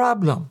not the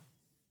problem.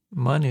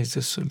 Money is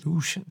the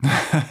solution.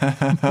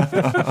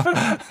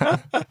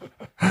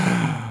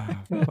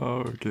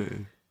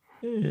 Okay.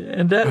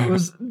 And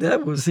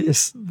that was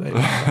his thing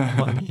about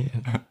money.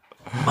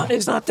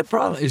 Money's not the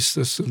problem; it's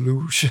the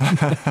solution.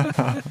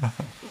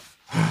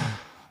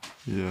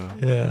 Yeah.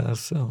 Yeah,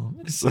 so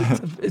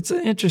it's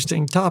an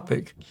interesting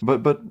topic.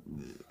 But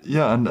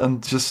yeah,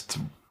 and just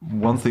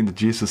one thing that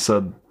Jesus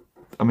said.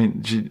 I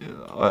mean,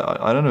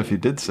 I don't know if he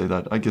did say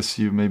that. I guess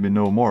you maybe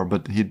know more,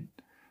 but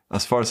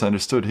as far as I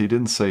understood, he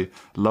didn't say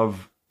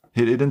love.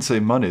 He didn't say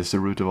money is the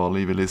root of all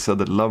evil. He said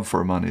that love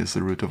for money is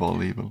the root of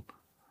all evil.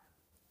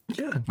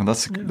 Yeah, And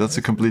that's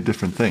a complete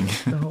different thing.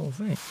 the whole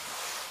thing.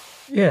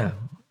 Yeah,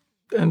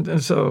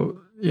 and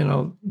so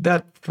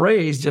that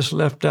phrase just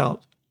left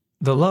out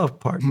the love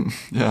part.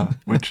 Yeah,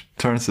 which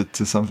turns it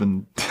to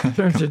something.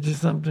 Turns it to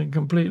something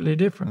completely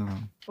different.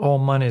 All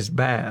money is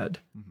bad,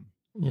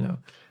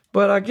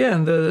 But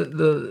again,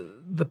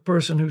 the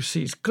person who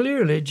sees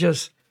clearly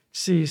just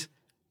sees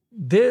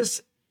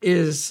this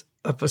is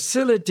a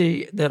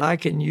facility that I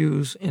can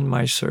use in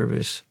my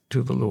service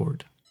to the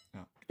Lord.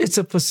 Yeah. It's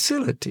a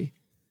facility.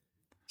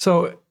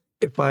 So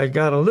if I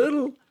got a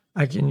little,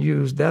 I can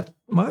use that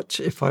much.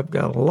 If I've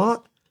got a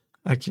lot,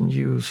 I can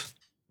use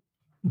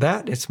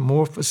that. It's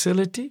more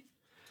facility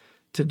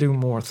to do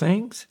more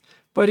things.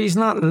 But he's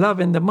not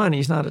loving the money.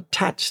 He's not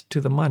attached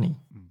to the money.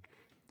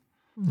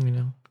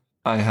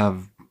 I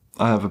have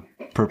a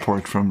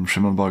purport from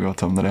Srimad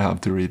Bhagavatam that I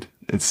have to read.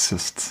 It's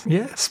just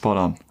spot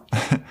on.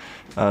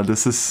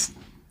 This is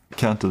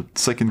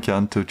second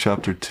canto,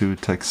 chapter 2,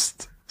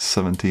 text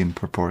 17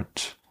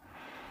 purport.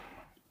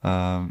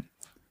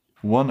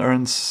 One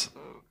earns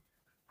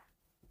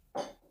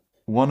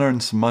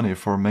money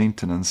for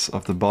maintenance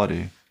of the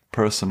body,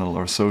 personal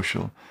or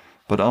social,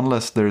 but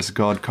unless there is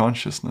God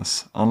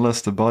consciousness,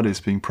 unless the body is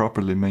being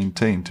properly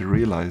maintained to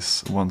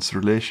realize one's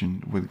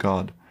relation with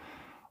God,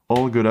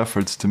 all good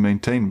efforts to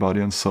maintain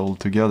body and soul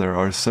together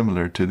are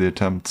similar to the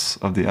attempts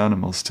of the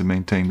animals to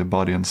maintain the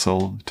body and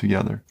soul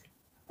together.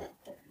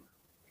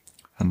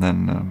 And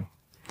then,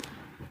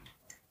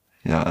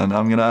 and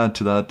I'm going to add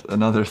to that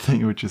another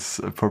thing, which is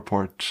a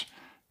purport.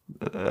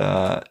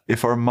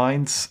 If our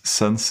minds,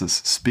 senses,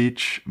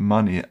 speech,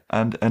 money,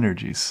 and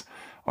energies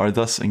are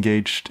thus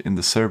engaged in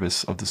the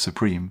service of the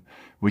Supreme,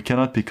 we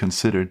cannot be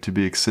considered to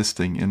be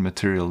existing in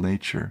material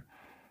nature.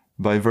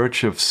 By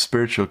virtue of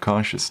spiritual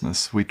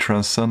consciousness, we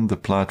transcend the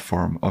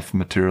platform of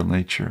material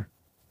nature.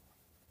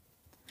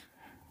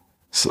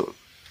 So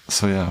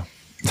yeah.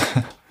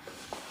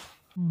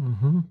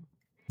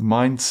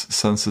 Minds,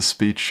 senses,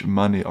 speech,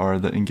 money are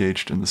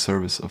engaged in the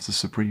service of the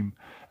Supreme.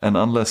 And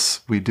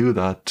unless we do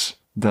that,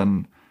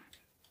 then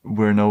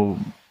we're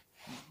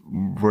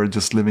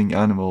just living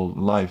animal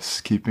lives,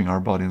 keeping our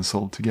body and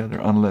soul together,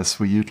 unless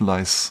we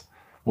utilize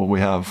what we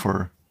have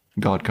for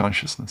God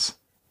consciousness.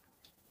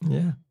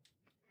 Yeah.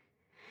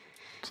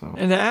 So.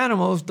 And the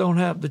animals don't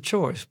have the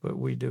choice, but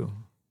we do.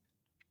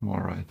 All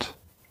right.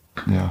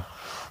 Yeah.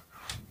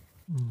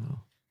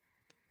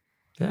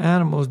 The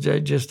animals,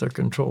 they just are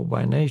controlled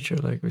by nature,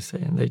 like we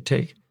say, and they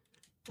take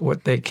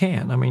what they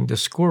can. I mean, the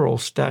squirrel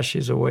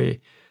stashes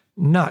away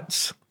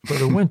nuts for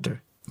the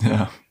winter.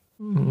 Yeah.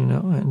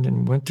 And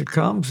then winter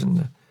comes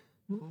and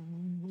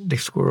the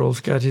squirrel's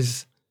got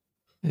his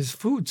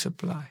food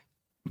supply.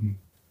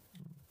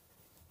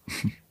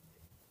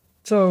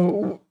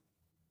 So,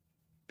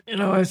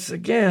 it's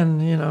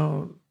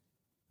again,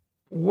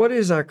 what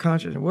is our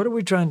consciousness? What are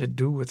we trying to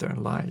do with our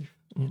life?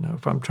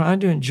 If I'm trying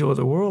to enjoy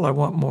the world, I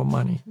want more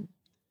money.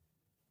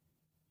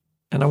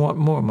 And I want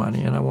more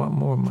money, and I want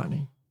more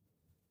money.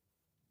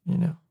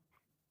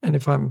 And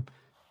if I'm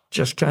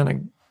just kind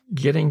of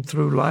getting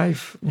through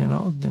life,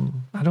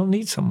 then I don't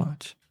need so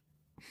much.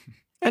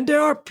 And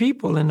there are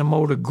people in the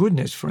mode of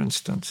goodness, for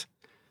instance.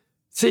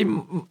 See,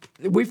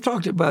 we've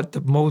talked about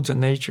the modes of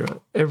nature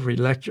every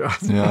lecture. I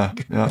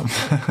think.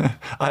 Yeah.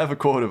 I have a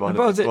quote about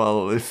it as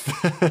well, if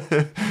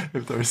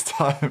if there's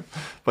time.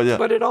 But yeah.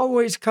 But it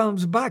always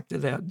comes back to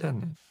that,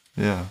 doesn't it?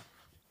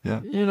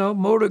 Yeah.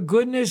 Mode of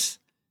goodness,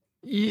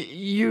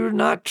 you're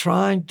not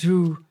trying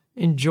to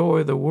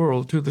enjoy the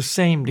world to the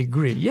same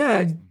degree.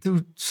 Yeah,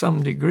 to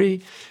some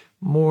degree,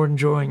 more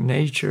enjoying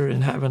nature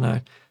and having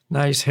a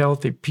nice,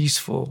 healthy,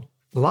 peaceful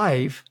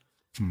life.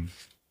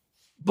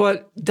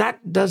 But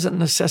that doesn't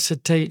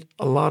necessitate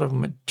a lot of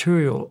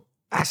material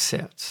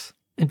assets.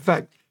 In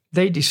fact,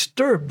 they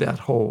disturb that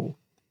whole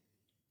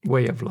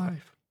way of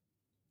life.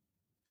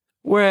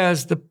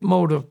 Whereas the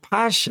mode of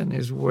passion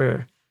is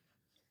where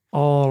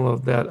all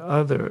of that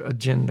other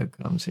agenda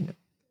comes in.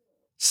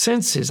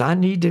 Senses, I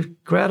need to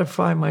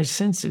gratify my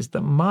senses.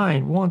 The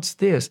mind wants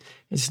this.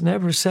 It's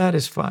never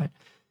satisfied.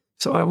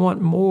 So I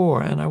want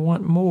more, and I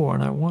want more,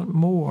 and I want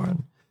more.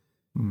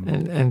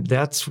 And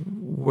that's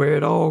where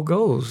it all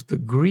goes, the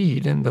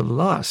greed and the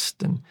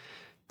lust and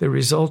the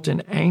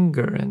resultant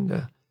anger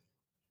and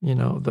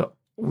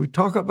we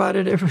talk about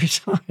it every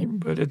time,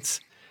 but it's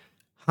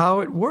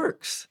how it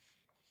works.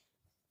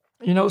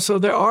 So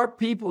there are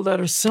people that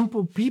are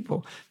simple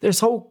people. There's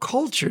whole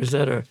cultures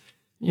that are,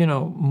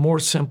 more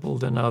simple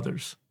than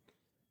others.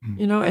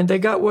 And they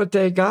got what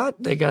they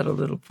got. They got a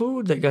little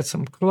food. They got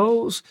some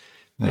clothes.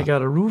 Yeah. They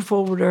got a roof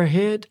over their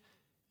head.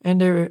 And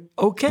they're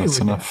okay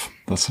with enough.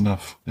 That. That's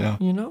enough. Yeah.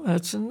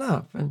 That's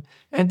enough.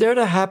 And they're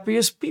the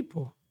happiest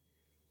people.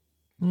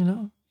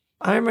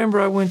 I remember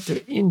I went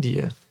to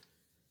India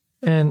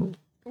and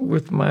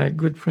with my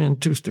good friend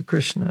Tusta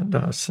Krishna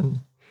Das. And,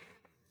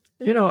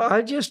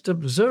 I just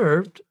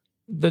observed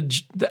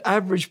the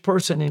average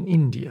person in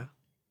India,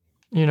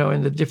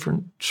 in the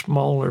different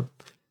smaller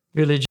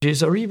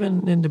villages or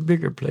even in the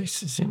bigger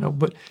places,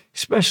 but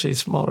especially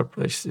smaller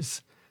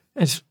places.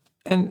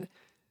 And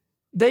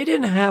they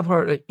didn't have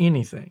hardly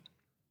anything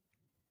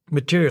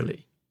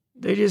materially.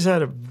 They just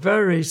had a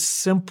very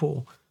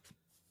simple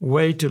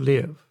way to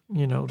live.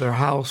 Their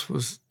house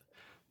was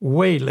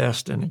way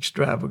less than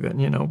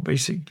extravagant,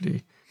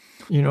 basically,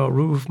 a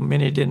roof.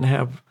 Many didn't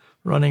have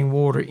running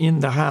water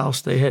in the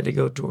house. They had to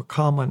go to a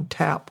common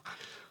tap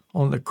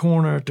on the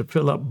corner to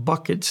fill up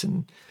buckets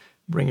and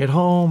bring it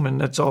home.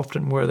 And that's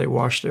often where they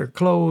wash their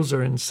clothes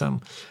or in some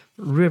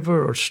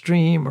river or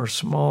stream or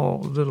small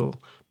little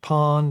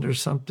pond or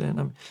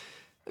something.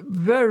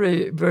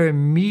 Very, very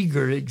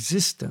meager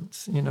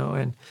existence,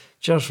 and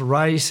just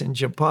rice and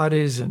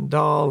chapatis and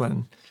dal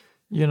and,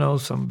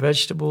 some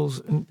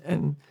vegetables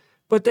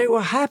but they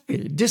were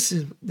happy. This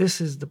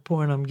is the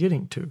point I'm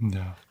getting to.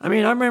 Yeah. I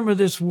remember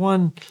this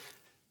one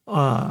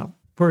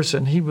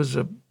person. He was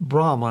a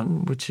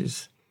Brahmin, which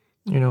is,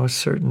 a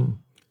certain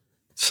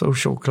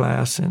social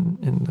class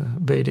in the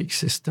Vedic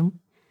system,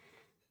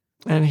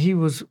 and he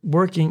was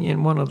working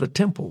in one of the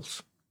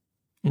temples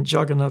in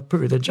Jagannath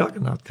Puri, the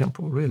Jagannath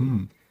temple,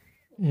 really.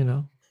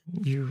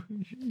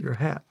 Your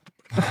hat.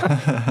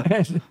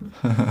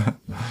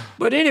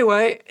 But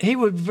anyway, he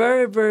was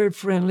very, very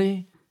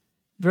friendly,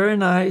 very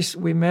nice.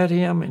 We met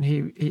him, and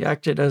he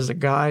acted as a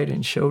guide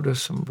and showed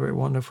us some very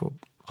wonderful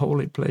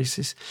holy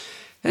places.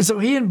 And so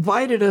he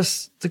invited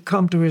us to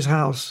come to his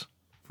house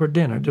for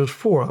dinner. There was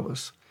 4 of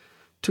us,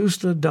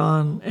 Tusta,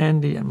 Don,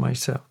 Andy, and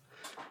myself.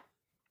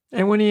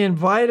 And when he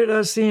invited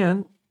us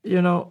in,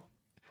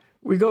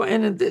 we go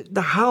in, and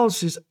the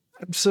house is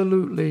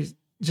absolutely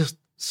just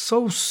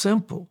so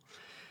simple.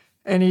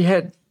 And he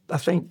had, I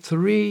think,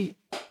 3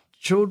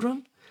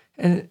 children,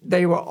 and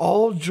they were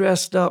all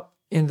dressed up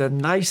in the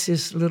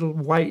nicest little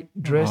white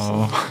dresses.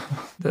 Oh.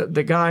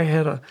 The guy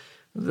had a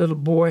little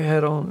boy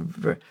had on,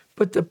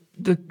 but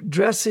the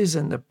dresses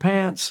and the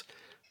pants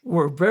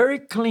were very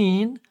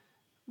clean,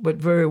 but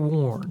very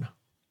worn.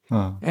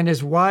 Oh. And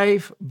his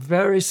wife,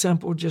 very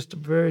simple, just a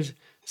very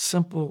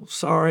simple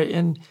sari.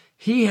 And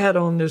he had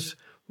on this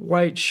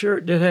white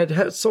shirt that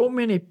had so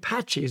many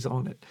patches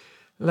on it,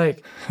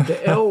 like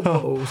the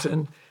elbows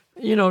and,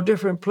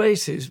 different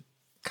places.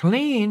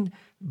 Clean,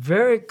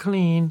 very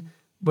clean,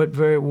 but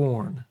very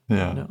worn.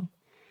 Yeah.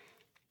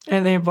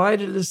 And they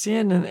invited us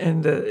in,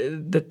 and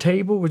the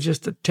table was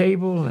just a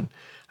table, and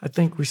I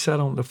think we sat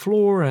on the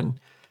floor, and,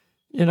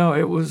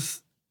 it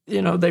was,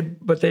 they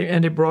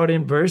brought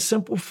in very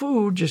simple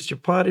food, just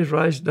chapatis,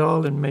 rice,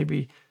 dal, and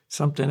maybe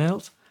something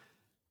else.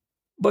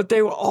 But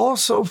they were all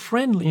so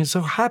friendly and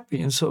so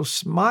happy and so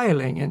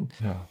smiling.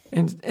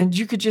 And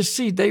you could just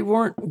see they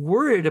weren't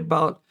worried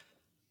about,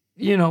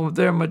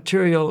 their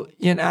material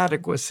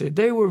inadequacy.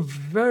 They were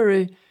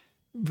very,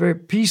 very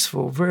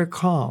peaceful, very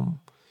calm.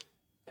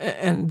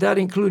 And that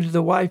included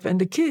the wife and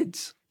the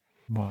kids.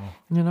 Wow.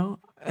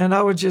 And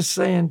I was just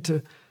saying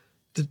to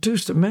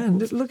Tusta, man,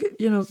 look at,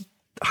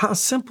 how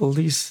simple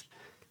these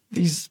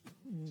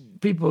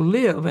people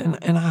live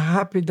and how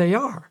happy they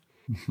are.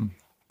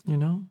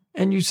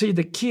 And you see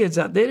the kids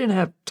out, they didn't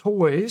have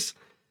toys,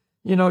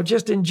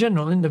 just in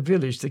general in the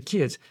village, the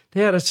kids.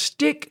 They had a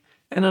stick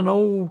and an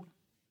old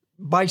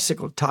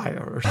bicycle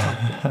tire or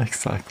something.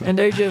 Exactly. And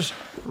they're just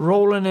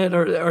rolling it,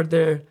 or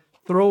they're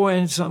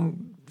throwing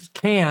some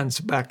cans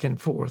back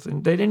and forth.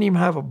 And they didn't even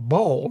have a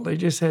ball. They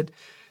just had,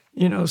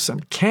 some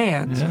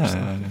cans or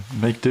something.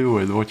 Make do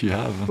with what you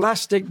have.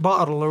 Plastic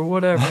bottle or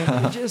whatever.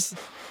 And they're just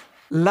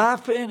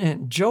laughing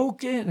and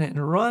joking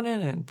and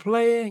running and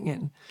playing.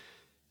 And,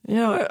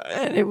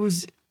 and it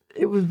was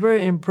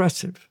very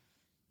impressive,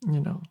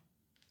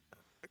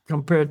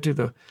 compared to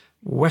the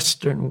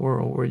Western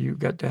world where you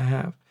got to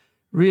have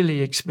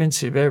really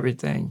expensive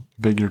everything.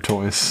 Bigger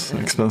toys,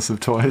 expensive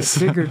toys.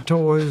 Bigger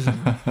toys,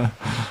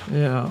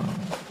 and,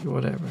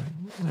 whatever.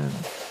 And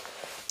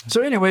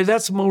so anyway,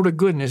 that's mode of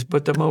goodness,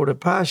 but the mode of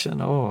passion,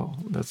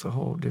 that's a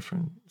whole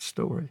different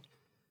story.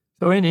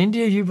 So in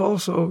India, you've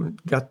also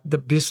got the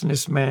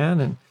businessman,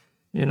 and,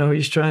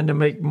 he's trying to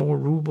make more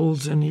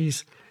rubles, and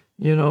he's,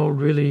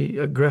 really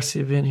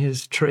aggressive in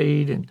his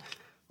trade,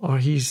 or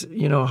he's,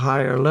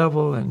 higher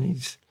level, and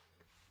he's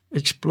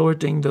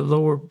exploiting the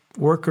lower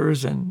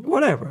workers and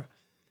whatever.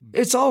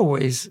 It's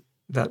always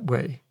that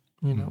way,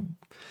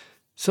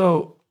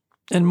 So,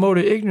 and mode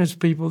of ignorance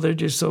people, they're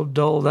just so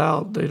dulled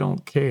out, they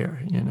don't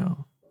care,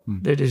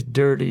 They're just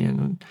dirty,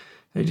 and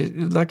they just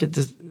look at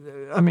this.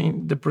 I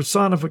mean, the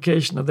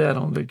personification of that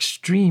on the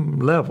extreme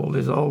level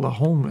is all the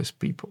homeless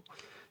people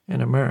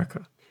in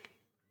America.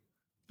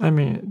 I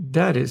mean,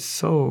 that is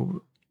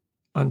so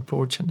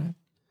unfortunate,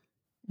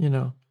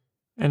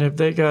 And if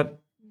they got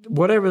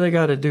whatever they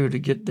got to do to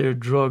get their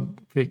drug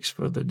fix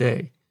for the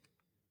day,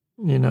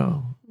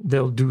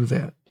 they'll do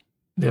that.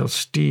 They'll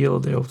steal,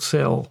 they'll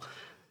sell,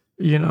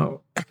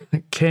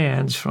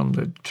 cans from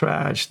the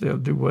trash. They'll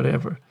do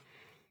whatever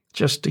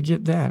just to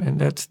get that. And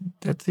that's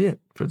it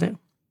for them.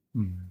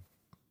 And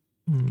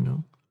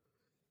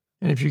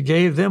if you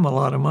gave them a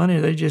lot of money,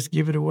 they just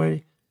give it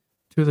away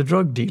to the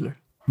drug dealer,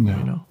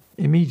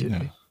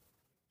 immediately.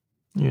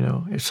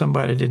 If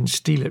somebody didn't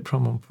steal it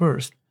from them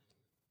first.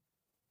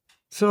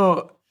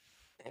 So,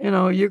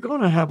 you're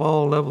going to have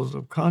all levels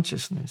of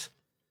consciousness.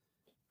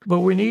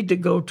 But we need to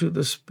go to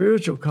the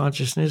spiritual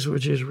consciousness,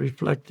 which is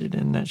reflected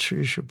in that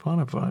Sri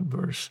Shripanapad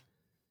verse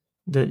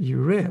that you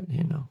read,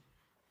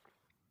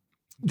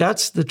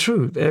 That's the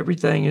truth.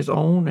 Everything is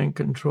owned and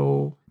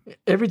controlled.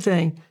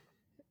 Everything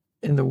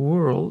in the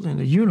world, in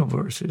the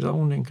universe, is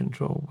owned and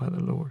controlled by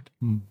the Lord,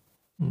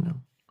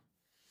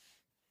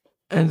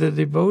 And the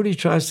devotee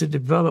tries to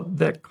develop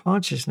that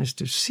consciousness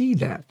to see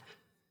that,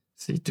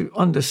 to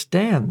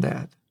understand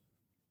that,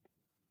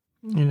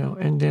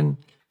 and then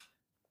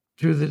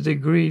to the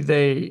degree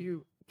they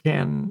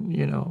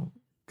can,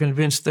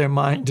 convince their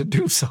mind to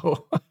do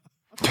so,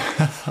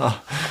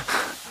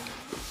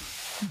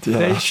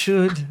 they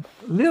should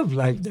live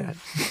like that,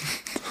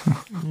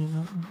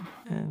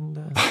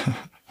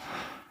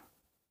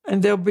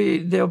 and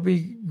they'll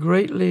be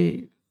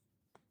greatly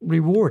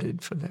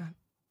rewarded for that.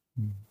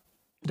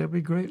 They'll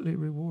be greatly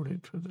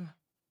rewarded for that.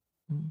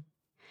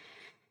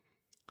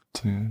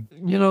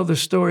 The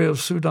story of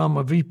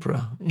Sudama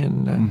Vipra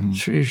in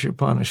Sri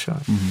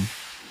Upanishad.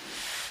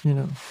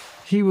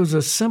 He was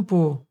a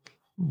simple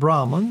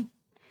Brahmin,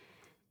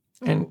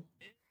 and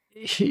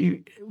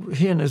he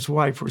and his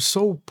wife were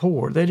so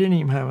poor, they didn't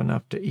even have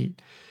enough to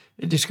eat.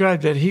 It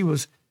described that he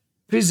was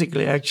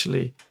physically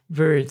actually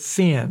very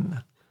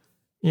thin,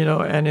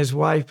 and his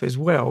wife as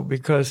well,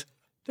 because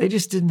they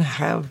just didn't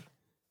have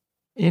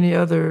any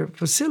other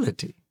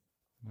facility,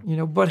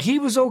 but he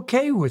was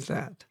okay with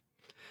that.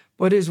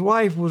 But his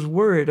wife was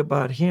worried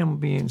about him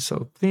being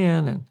so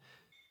thin and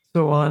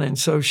so on. And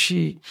so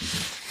she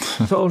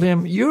told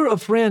him, "You're a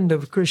friend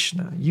of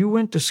Krishna. You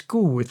went to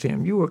school with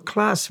him. You were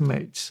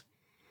classmates.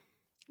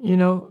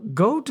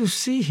 Go to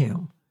see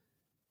him,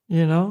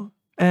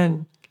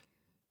 And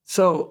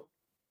so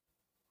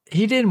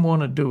he didn't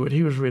want to do it.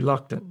 He was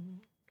reluctant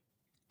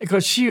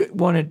because she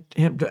wanted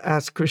him to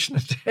ask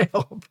Krishna to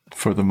help.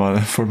 For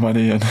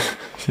money and,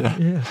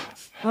 Yeah,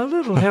 a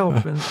little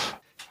help and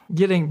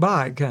getting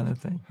by kind of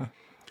thing.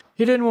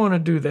 He didn't want to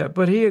do that,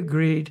 but he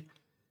agreed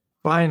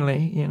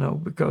finally,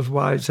 because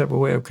wives have a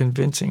way of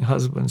convincing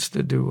husbands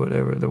to do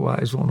whatever the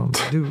wives want them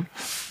to do,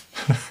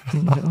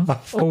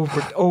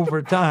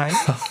 over time.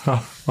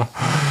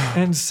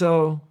 And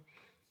so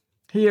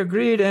he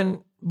agreed,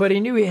 but he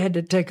knew he had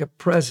to take a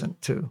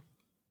present to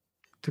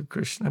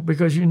Krishna,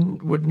 because you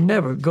would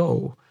never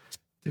go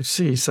to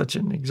see such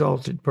an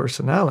exalted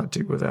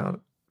personality without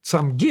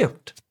some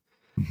gift.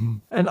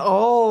 And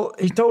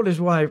he told his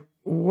wife,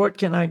 "What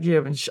can I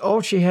give?" And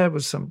all she had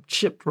was some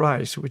chipped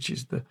rice, which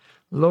is the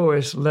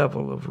lowest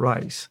level of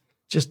rice,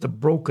 just the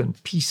broken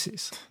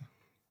pieces.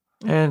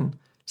 And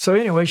so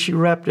anyway, she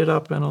wrapped it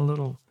up in a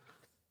little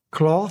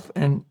cloth,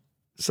 and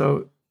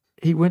so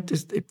he went to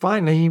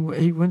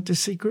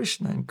see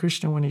Krishna. And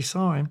Krishna, when he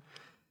saw him,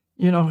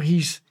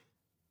 he's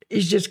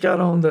just got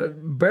on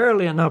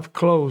barely enough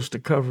clothes to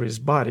cover his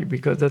body,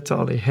 because that's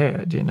all he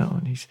had,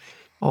 and he's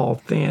all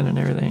thin and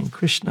everything.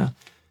 Krishna,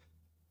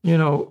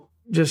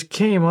 just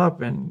came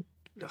up and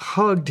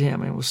hugged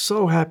him and was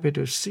so happy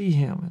to see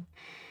him.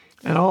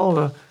 And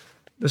all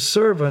the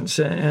servants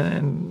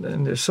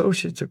and the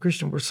associates of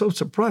Krishna were so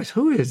surprised.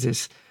 Who is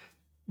this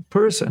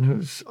person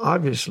who's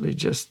obviously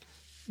just,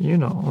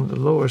 on the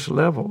lowest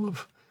level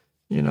of,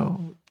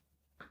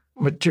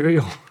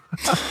 material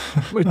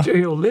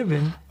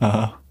living?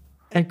 Uh-huh.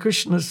 And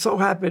Krishna is so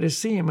happy to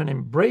see him and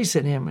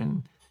embracing him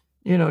and,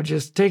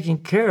 just taking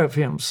care of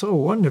him so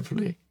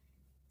wonderfully.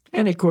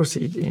 And of course,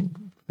 he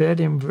fed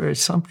him very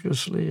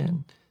sumptuously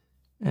and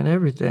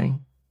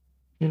everything,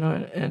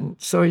 And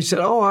so he said,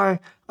 "Oh,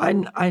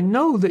 I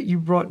know that you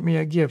brought me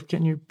a gift.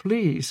 Can you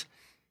please,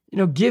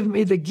 give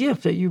me the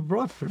gift that you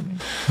brought for me?"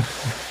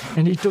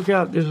 And he took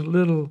out this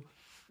little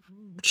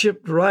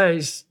chipped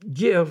rice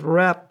gift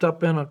wrapped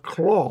up in a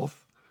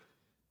cloth.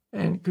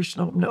 And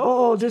Krishna opened it.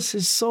 "Oh, this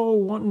is so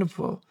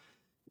wonderful."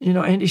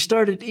 And he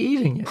started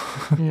eating it,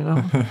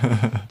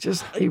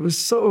 Just, he was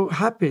so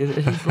happy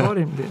that he brought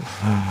him this.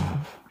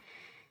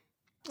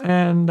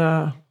 And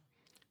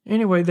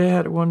anyway, they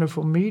had a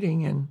wonderful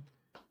meeting. And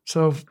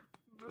so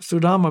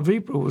Sudama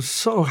Vipra was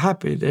so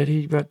happy that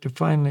he got to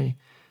finally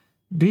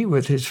be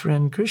with his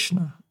friend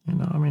Krishna.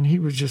 He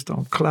was just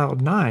on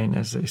cloud 9,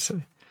 as they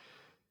say.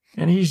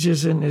 And he's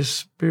just in this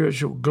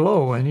spiritual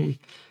glow, and he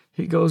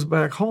goes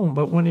back home.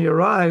 But when he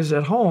arrives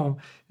at home,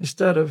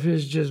 instead of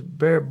his just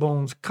bare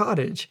bones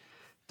cottage,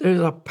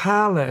 there's a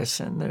palace,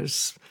 and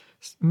there's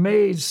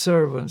maid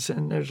servants,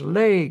 and there's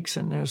lakes,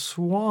 and there's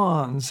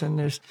swans, and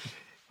there's,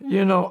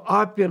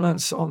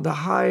 opulence on the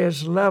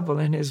highest level.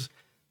 And his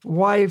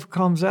wife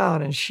comes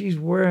out, and she's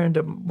wearing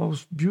the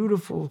most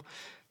beautiful,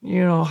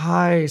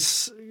 high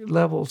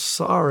level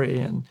sari,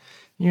 and,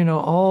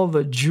 all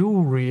the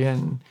jewelry,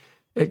 and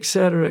et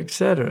cetera,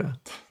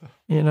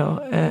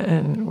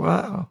 and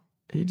wow,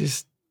 he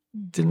just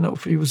didn't know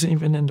if he was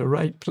even in the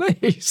right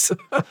place.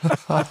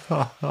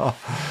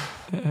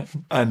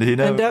 And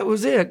that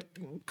was it.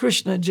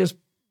 Krishna just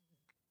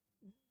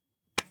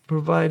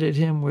provided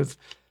him with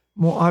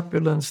more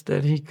opulence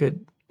than he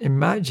could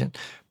imagine,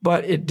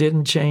 but it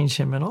didn't change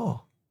him at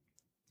all.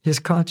 His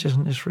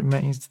consciousness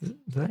remains the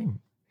same.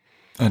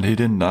 And he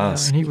didn't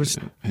ask.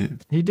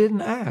 And he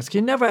didn't ask. He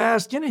never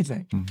asked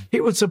anything. Mm-hmm.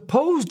 He was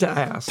supposed to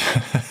ask,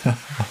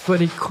 but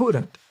he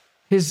couldn't.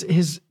 He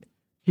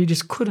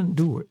just couldn't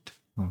do it.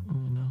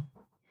 Mm-hmm.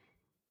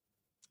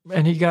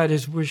 And he got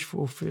his wish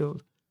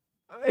fulfilled.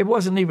 It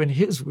wasn't even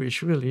his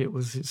wish, really. It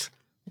was his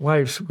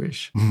wife's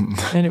wish,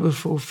 and it was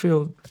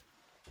fulfilled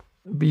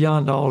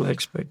beyond all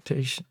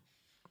expectation.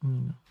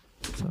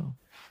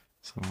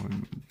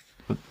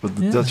 But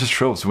that just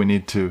shows we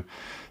need to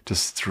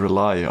just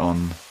rely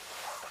on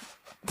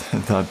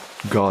that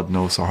God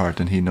knows our heart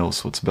and He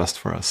knows what's best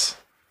for us.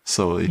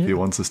 So if He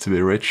wants us to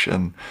be rich,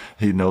 and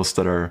He knows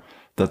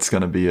that's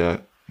going to be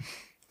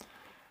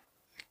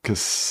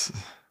because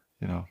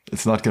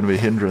it's not going to be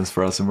a hindrance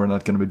for us, and we're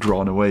not going to be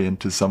drawn away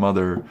into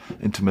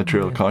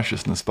material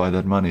consciousness by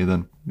that money,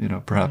 then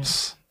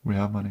perhaps we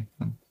have money.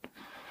 And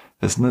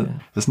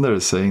isn't there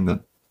a saying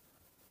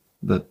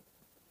that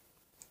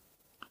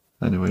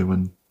anyway,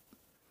 when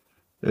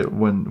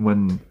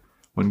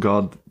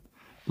God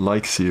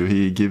likes you,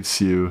 He gives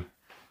you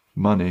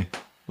money.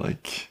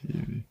 Like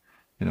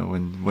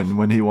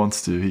when He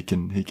wants to, He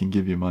can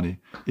give you money.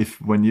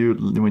 When you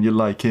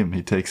like Him,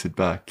 He takes it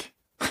back.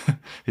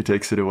 He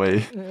takes it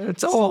away.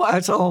 That's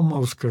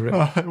almost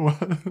correct.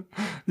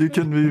 You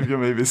can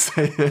maybe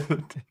say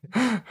it.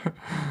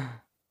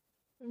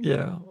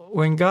 Yeah,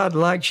 when God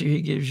likes you,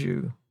 He gives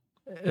you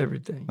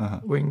everything.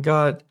 Uh-huh. When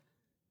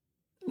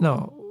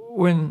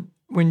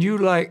you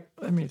like,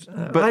 I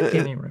can't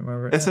even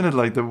remember. Isn't it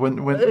like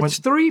it's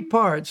 3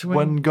 parts.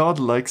 When God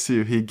likes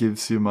you, He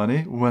gives you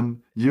money.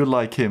 When you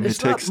like Him, He takes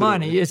it away. It's not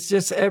money. It's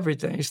just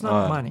everything. It's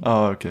not money.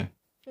 Oh, okay.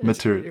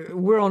 Material.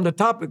 We're on the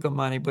topic of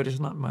money, but it's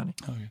not money.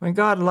 Okay. When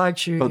God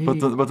likes you,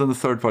 but then the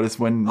third part is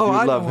when you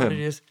I love know Him. What it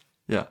is.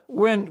 Yeah.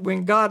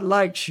 When God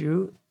likes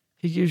you,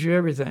 He gives you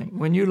everything.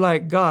 When you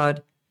like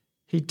God,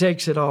 He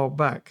takes it all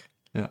back.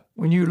 Yeah.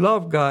 When you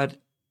love God,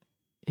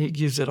 He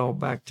gives it all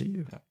back to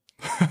you.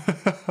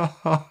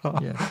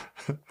 Yeah,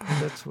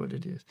 that's what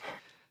it is.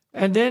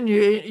 And then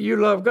you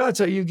love God,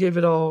 so you give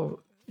it all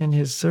in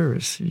His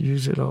service. You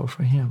use it all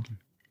for Him.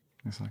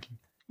 Exactly.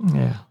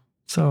 Yeah.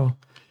 So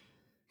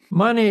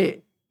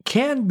money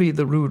can be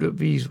the root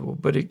of evil,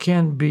 but it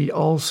can be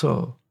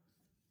also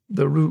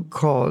the root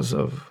cause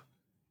of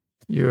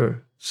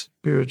your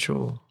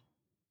spiritual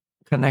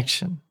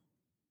connection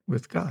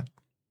with God.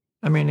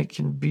 It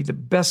can be the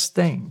best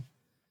thing.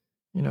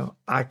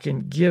 I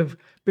can give,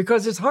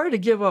 because it's hard to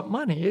give up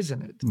money,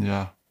 isn't it?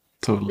 Yeah,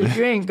 totally. If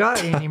you ain't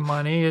got any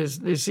money,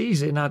 it's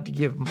easy not to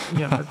give,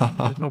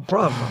 there's no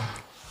problem.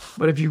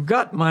 But if you've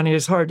got money,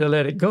 it's hard to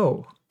let it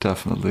go.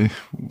 Definitely.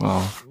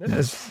 Wow.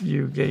 As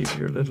you gave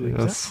your little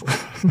example.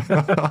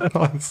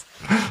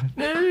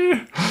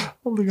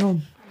 Holding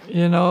on.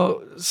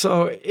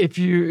 So if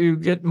you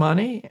get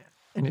money,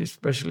 and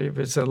especially if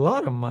it's a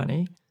lot of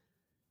money,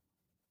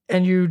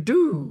 and you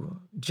do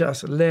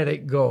just let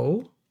it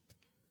go,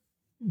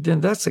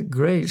 then that's a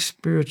great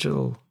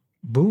spiritual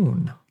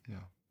boon.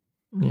 Yeah.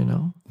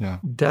 Yeah.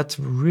 That's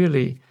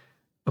really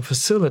a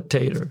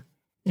facilitator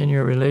in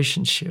your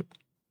relationship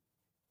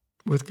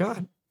with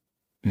God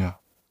Yeah.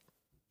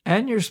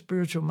 and your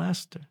spiritual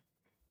master.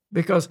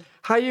 Because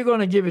how are you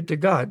going to give it to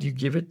God? You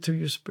give it to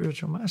your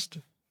spiritual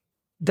master.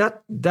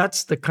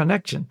 That's the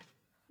connection.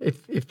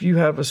 If you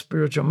have a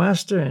spiritual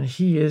master and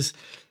he is,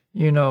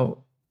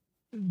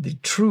 the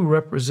true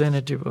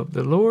representative of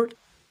the Lord,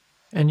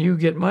 and you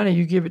get money,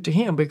 you give it to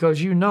him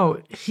because you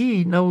know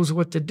he knows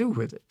what to do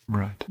with it.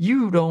 Right.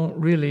 You don't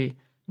really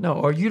know,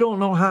 or you don't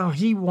know how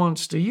he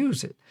wants to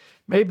use it.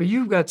 Maybe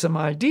you've got some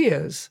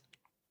ideas,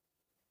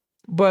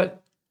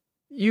 but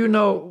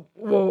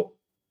well,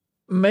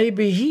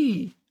 maybe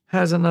he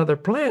has another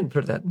plan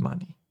for that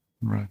money.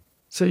 Right.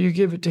 So you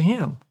give it to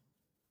him.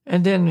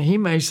 And then he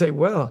may say,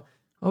 well,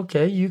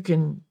 okay, you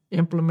can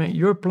implement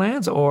your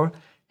plans, or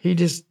he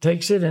just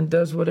takes it and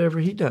does whatever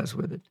he does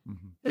with it.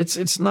 Mm-hmm.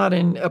 It's not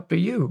up to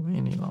you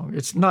any longer.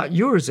 It's not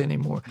yours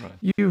anymore.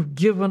 Right. You've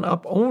given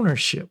up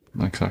ownership.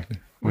 Exactly.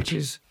 Which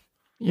is,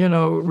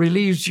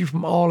 relieves you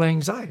from all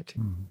anxiety.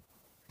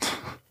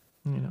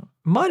 Mm-hmm.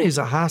 Money's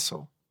a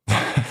hassle.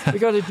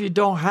 Because if you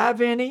don't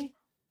have any,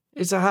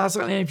 it's a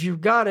hassle. And if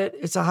you've got it,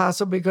 it's a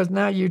hassle because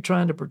now you're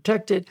trying to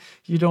protect it.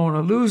 You don't want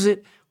to lose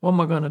it. What am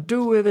I going to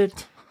do with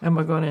it? Am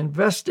I going to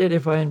invest it?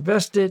 If I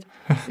invest it,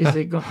 is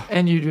it going?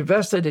 And you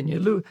invest it and you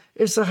lose.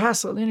 It's a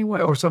hassle anyway.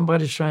 Or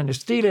somebody's trying to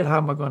steal it. How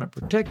am I going to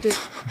protect it?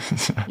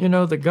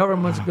 The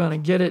government's going to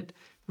get it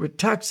with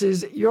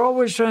taxes. You're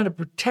always trying to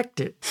protect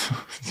it.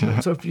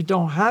 Yeah. So if you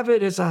don't have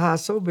it, it's a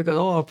hassle because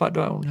if I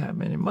don't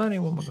have any money,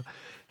 what am I going?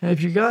 And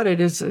if you got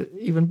it, it's an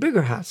even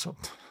bigger hassle.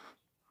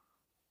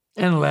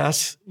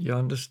 Unless you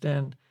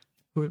understand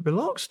who it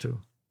belongs to,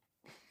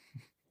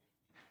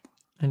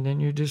 and then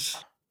you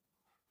just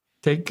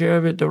take care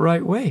of it the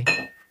right way.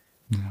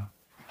 Yeah.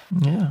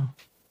 Yeah.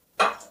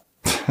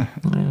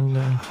 And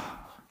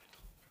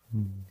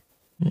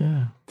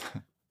yeah.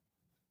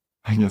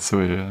 I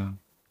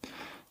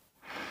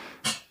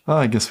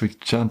guess we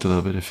chant a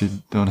little bit if you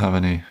don't have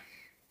any.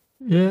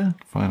 Yeah.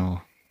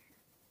 Final.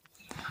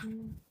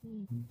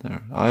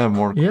 There, I have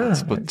more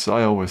quotes, but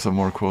I always have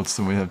more quotes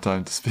than we have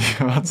time to speak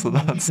about, so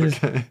that's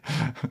okay.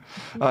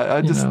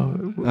 I just.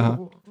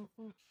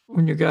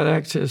 When you got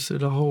access to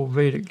the whole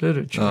Vedic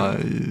literature,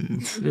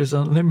 there's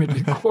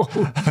unlimited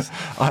quotes.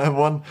 I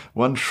have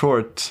one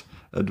short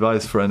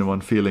advice for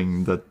anyone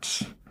feeling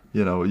that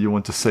you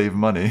want to save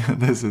money.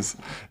 This is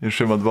in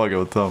Srimad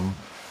Bhagavatam,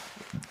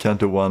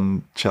 Canto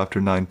 1,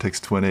 Chapter 9,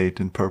 Text 28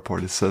 in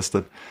purport. It says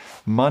that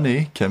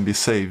money can be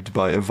saved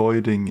by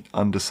avoiding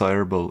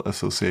undesirable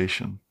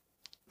association.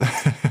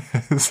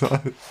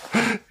 So,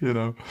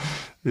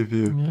 if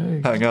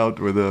you hang out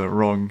with the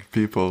wrong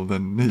people,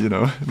 then,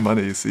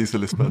 money is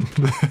easily spent.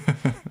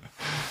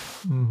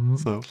 Mm-hmm.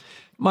 So,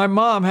 my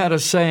mom had a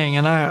saying,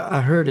 and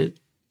I heard it,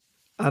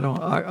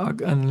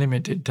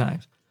 unlimited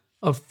times.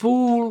 A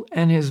fool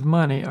and his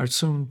money are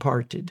soon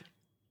parted.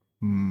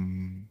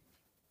 Mm.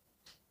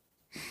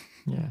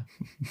 Yeah.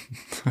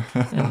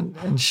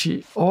 and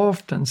she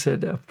often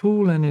said, a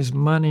fool and his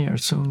money are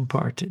soon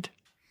parted.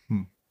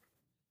 Hmm.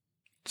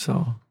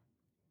 So,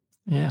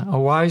 yeah, a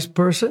wise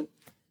person,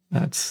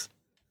 that's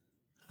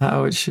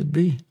how it should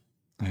be.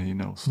 He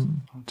knows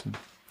how to,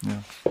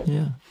 yeah.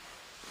 Yeah.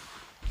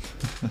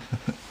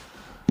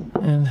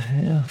 And,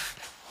 yeah.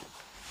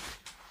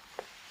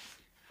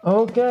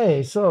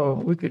 Okay, so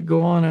we could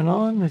go on and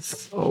on.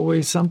 It's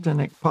always something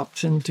that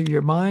pops into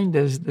your mind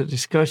as the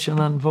discussion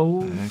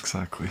unfolds.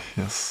 Exactly,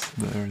 yes,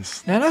 there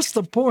is. And that's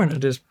the point of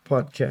this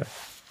podcast.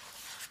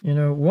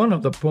 One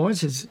of the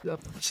points is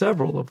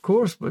several, of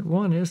course, but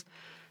one is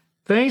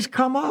things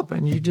come up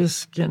and you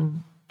just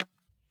can,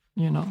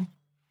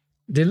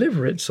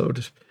 deliver it, so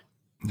to speak.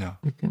 Yeah.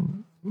 You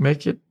can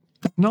make it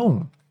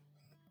known.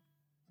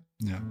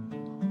 Yeah.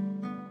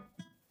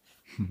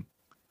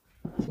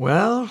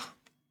 Well,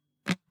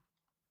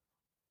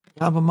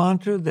 I have a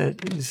mantra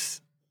that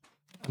is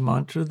a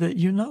mantra that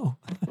you know.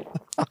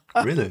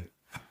 Really?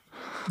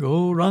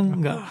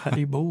 Gauranga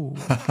Haribo.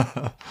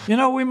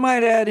 We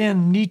might add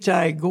in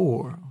Nitai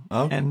Gaur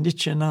and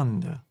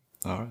Nityananda.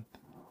 All right.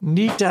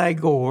 Nitai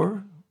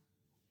Gaur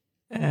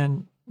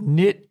and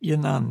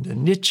Nityananda.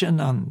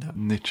 Nityananda.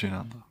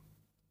 Nitai Gaur.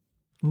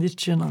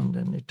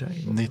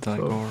 Nitai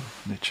Gaur,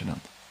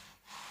 Nityananda.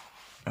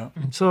 Yeah.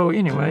 So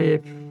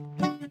anyway,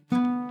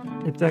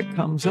 if that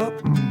comes up,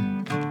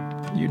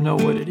 you know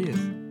what it is.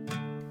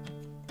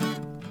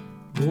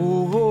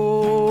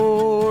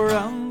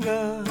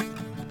 Gauranga,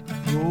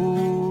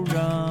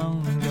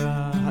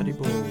 Gauranga,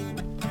 Haribo.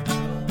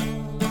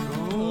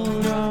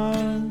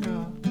 Gauranga,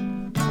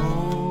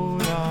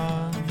 Gauranga,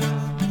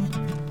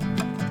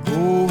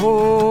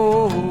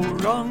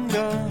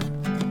 Gauranga,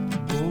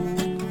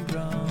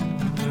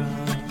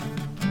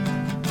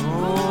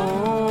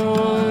 Gauranga,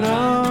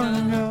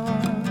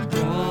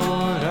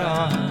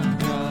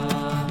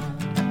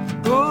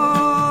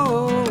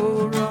 Gauranga,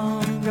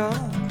 Gauranga,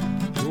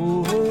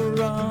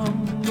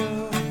 Gauranga.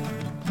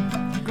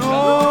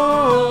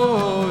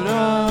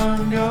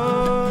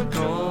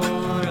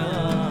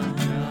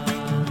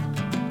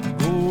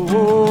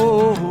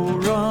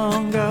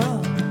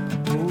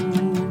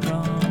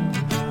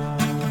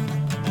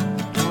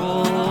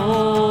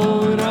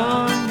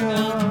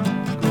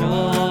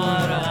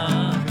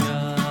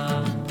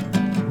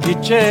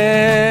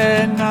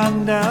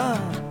 Nityananda,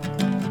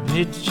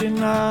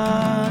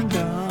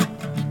 Nityananda,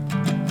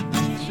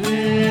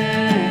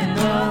 Nityananda,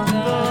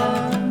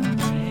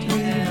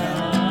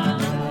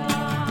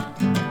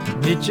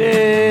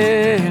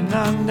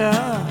 Nityananda,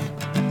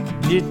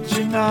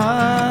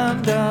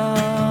 Nityananda,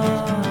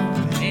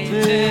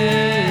 Nityananda,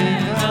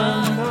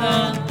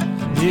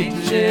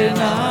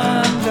 Nityananda,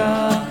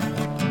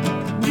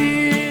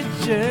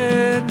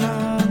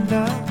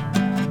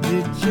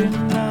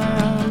 Nityananda,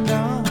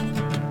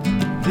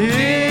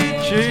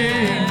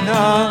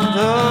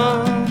 Nityananda,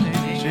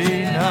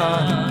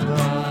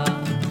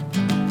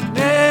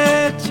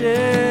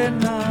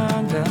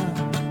 Nityananda,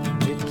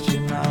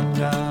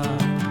 Nityananda,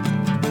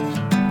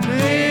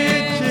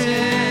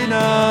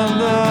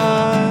 Nityananda,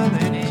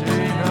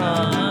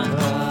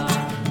 Nityananda,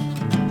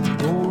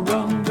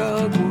 Gauranga,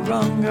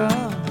 Gauranga,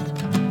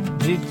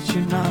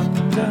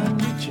 Nityananda,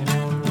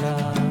 Nityananda,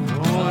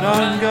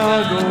 Gauranga,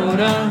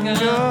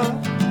 Gauranga,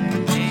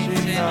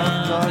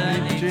 Nityananda,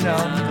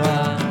 Nityananda,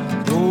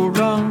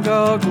 Gauranga,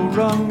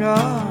 Gauranga,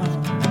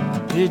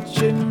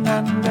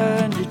 Nityananda,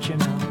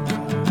 Nityananda,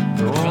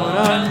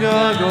 Gauranga,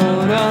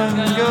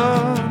 Gauranga,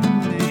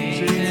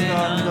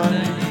 Nityananda,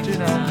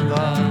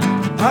 Nityananda,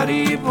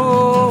 Haribo,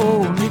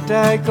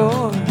 Nitai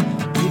Gaur,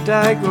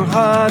 Nitai Gaur,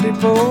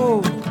 Haribo,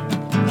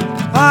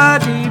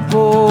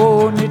 Haribo,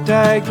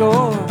 Nitai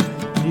Gaur,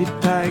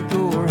 Nitai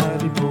Gaur,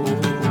 Haribo,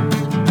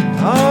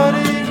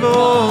 Haribo,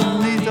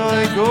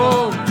 Nitai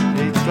Gaur,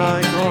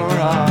 Nitai Gaur,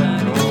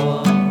 Haribo,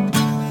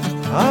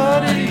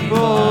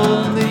 Haribo,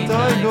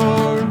 Nitai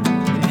Gaur,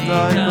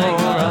 Nitai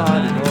Gaur,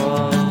 Haribo,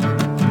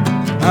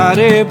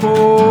 Haribo,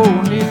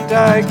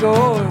 Nitai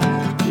Gaur,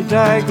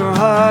 Nitai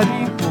Gaur,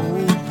 Haribo,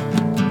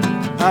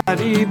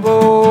 Haribo,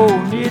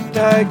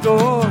 Nitai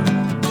Gaur,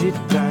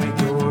 Nitai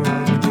Gaur,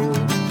 Haribo,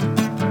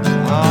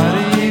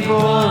 Haribo,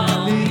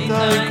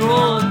 Nitai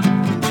Gaur,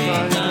 Nitai Gaur, Haribo, Haribo, Nitai Gaur,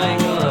 Nitai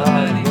Gaur,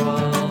 Haribo,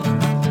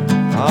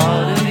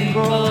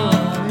 Haribo,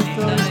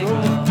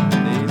 Nitai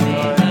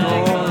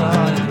Gaur, Nitai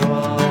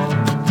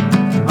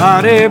Gaur, Haribo,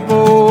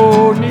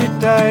 Haribo,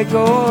 Nitai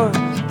Gaur,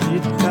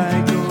 Nitai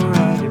Gaur,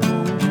 Haribo,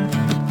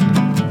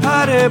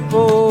 Haribo,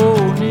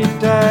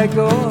 Nitai Gaur, Nitai Gaur, Haribo, Nitai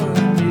Gaur,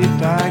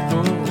 Nitai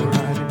Gaur,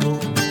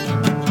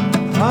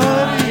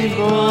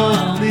 Haribo,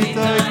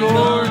 Nitai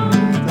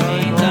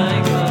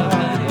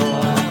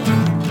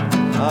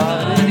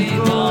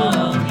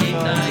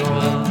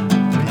Gaur,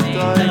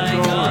 Nitai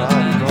Gaur,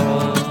 Haribo,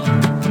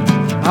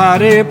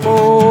 Haribo,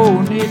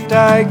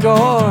 Nitai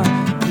Gaur,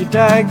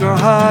 Nitai Gaur,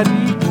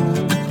 Haribo,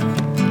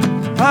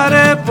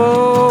 Haribo,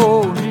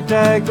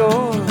 Nitai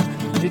Gaur,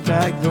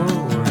 Nitai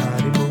Gaur,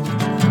 Haribo,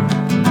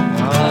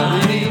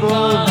 Haribo,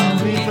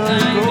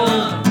 Nitai Gaur,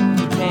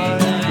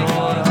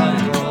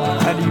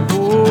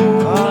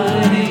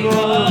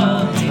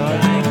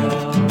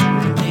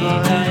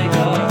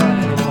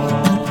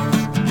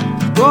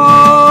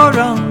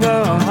 Gauranga,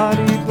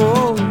 Haribo,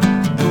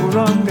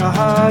 Gauranga,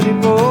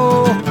 Haribo,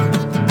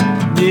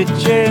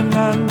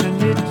 Nityananda,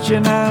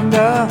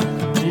 Nityananda,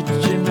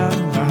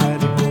 Nityananda,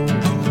 Haribo,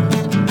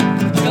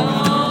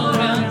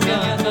 Gauranga,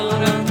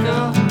 Gauranga,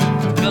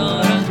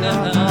 Gauranga,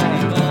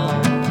 Haribo,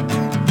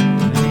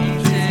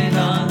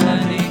 Nityananda,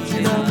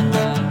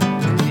 Nityananda,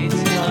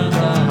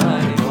 Nityananda,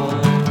 Haribo,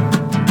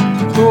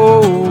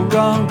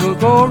 Gauranga,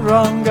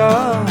 Gauranga,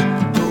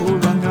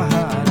 Gauranga,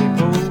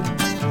 Haribo,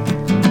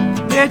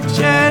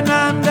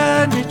 Nityananda,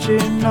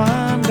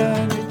 Nityananda,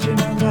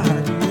 Nityananda,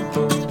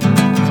 Haribo,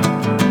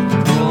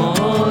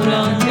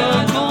 Gauranga,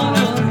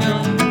 Gauranga,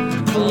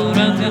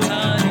 Gauranga,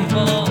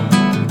 Haribo,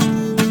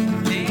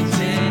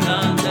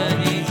 Nityananda,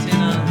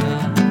 Nityananda,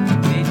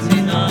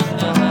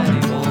 Nityananda,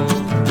 Haribo,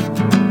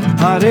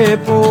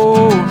 Haribo,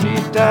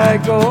 Nitai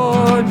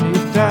Gaur,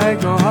 Nitai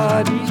Gaur,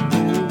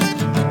 Haribo,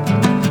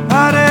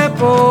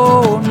 Haribo,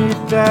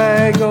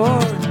 Nitai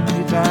Gaur,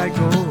 Nitai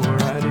Gaur,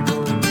 Haribo,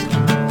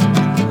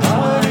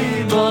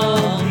 Haribo,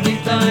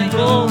 Nitai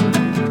Gaur,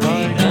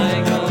 Nitai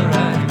Gaur,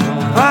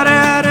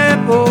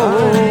 Haribo, Haribo,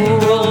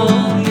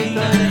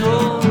 Nitai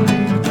Gaur,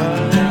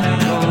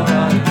 Nitai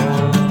Gaur,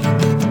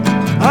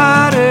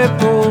 Haribo,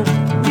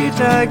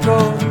 Nitai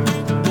Gaur,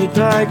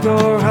 Nitai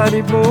Gaur,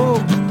 Haribo,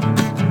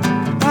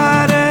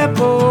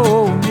 Haribo,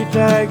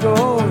 Nitai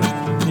Gaur,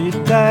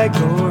 Nitai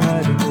Gaur,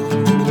 Haribo,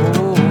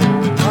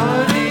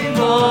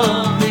 Haribo,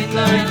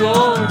 Nitai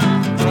Gaur,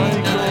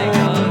 Nitai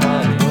Gaur,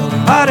 Haribo,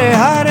 Hare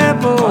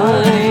Haribo,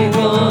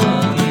 Haribo,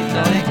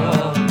 Nitai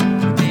Gaur,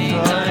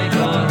 Nitai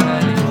Gaur,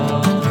 Haribo,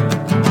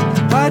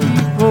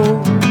 Haribo,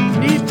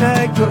 Nitai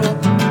Gaur,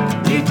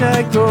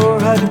 Nitai Gaur,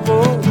 Haribo,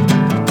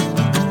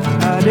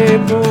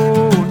 Haribo,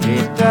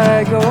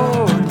 Nitai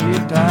Gaur,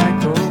 Nitai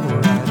Gaur,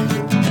 Haribo,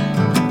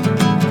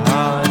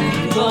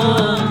 Haribo,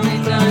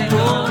 Nitai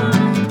Gaur,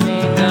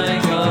 Nitai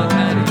Gaur,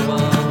 Haribo,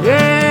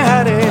 yeah,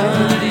 Hare,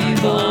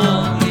 Haribo,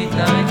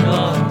 Nitai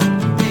Gaur,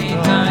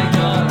 Nitai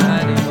Gaur,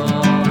 Haribo,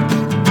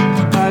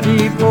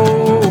 Haribo,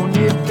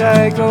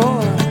 Nitai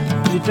Gaur,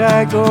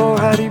 Nitai Gaur,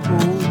 Haribo,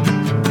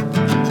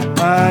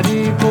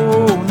 Haribo,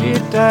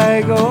 Nitai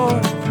Gaur,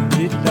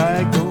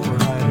 Nitai Gaur,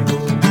 Haribo,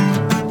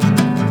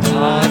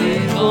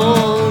 Haribo.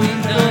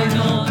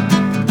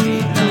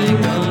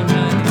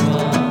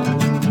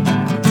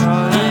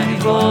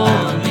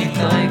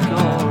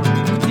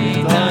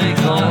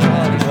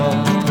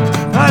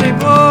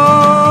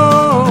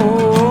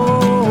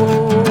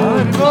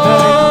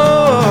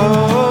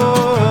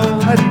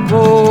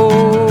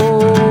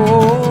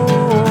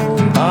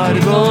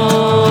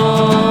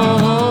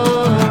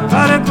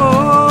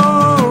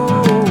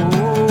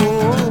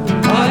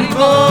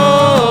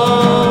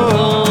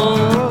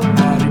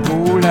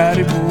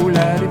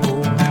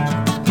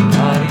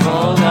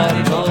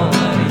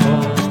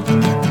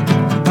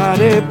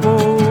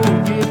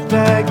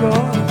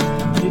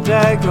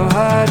 Nitai go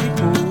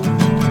Haribo.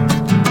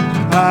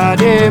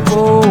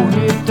 Haribo,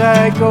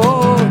 Nitai go,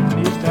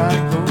 Nitai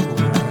go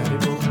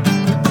Haribo.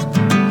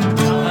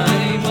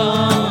 Haribo,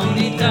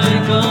 Nitai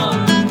go,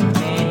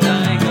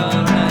 Nitai go,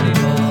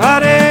 Haribo.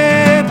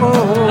 Haribo,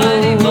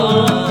 Haribo,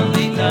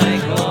 Nitai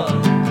go,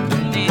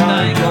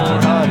 Nitai go,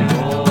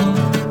 Haribo.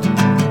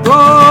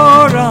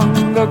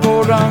 Goranga,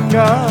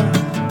 Goranga,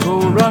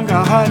 Goranga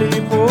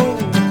Haribo.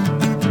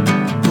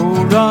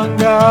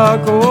 Goranga,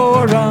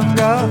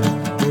 Goranga,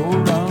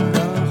 Goranga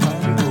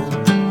Haribo.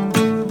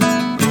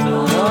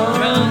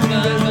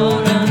 Goranga,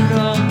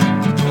 Goranga,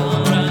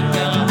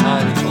 Goranga,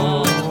 Haribo.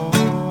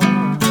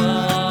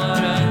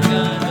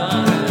 Goranga,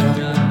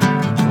 Goranga,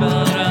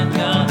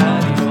 Goranga,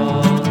 Haribo.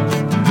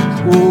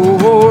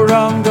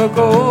 Goranga,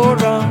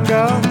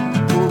 Goranga,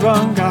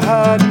 Goranga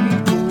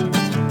Haribo.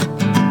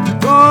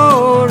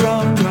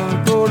 Goranga,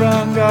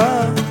 Goranga,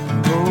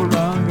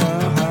 Goranga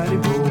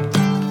Haribo.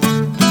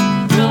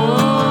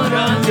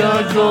 Goranga,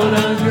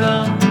 Goranga,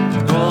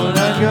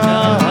 Goranga,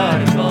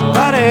 Haribo.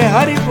 Hare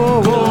Haribo.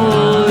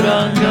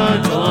 Goranga,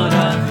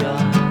 Goranga,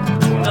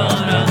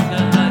 Goranga,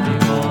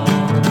 Haribo.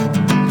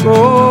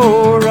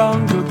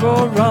 Goranga,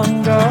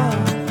 Goranga,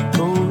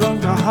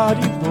 Goranga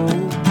Haribo.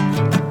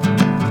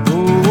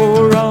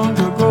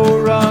 Goranga,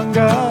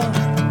 Goranga,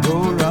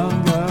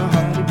 Goranga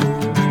Haribo.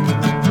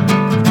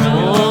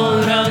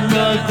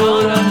 Goranga,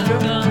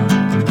 Goranga,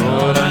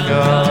 Goranga,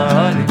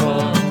 Haribo.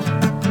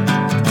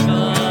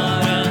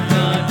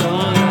 Goranga,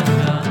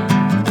 Goranga,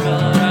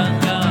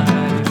 Goranga,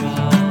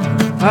 Haribo.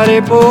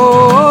 Haribo.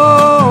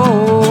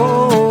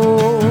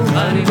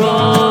 Haribo.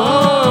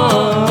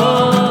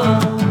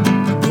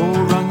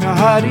 Goranga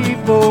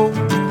Haribo.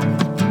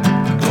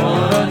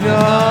 Goranga,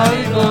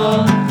 Haribo.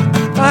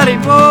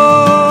 Haribo.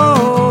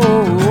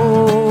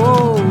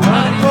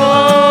 Haribo.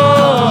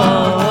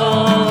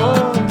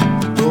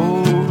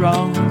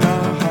 Goranga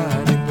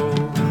Haribo.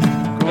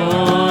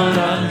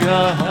 Goranga,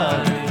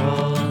 Haribo.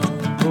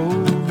 Goranga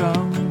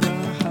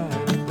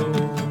Haribo.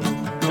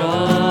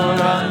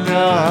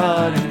 Goranga,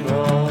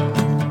 Haribo.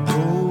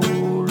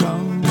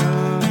 Goranga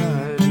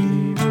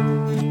Haribo.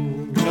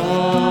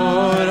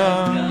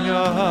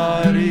 Goranga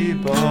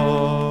Haribo.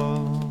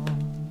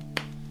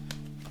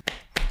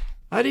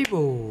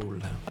 Haribol.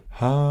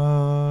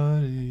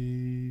 Haribo.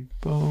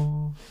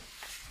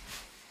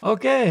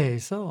 Okay,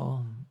 so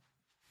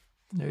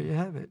there you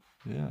have it.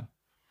 Yeah.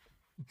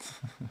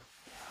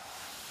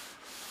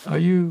 Are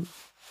you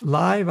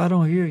live? I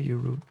don't hear you,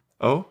 Ruth.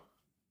 Oh?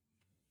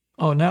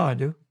 Oh, now I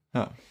do.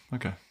 Yeah.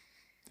 Okay.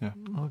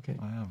 Okay.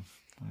 I am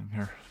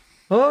here.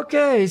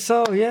 Okay,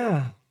 so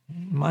yeah,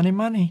 money,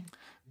 money.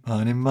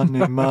 Money,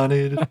 money,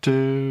 money, the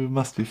two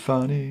must be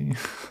funny.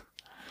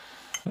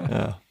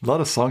 Yeah, a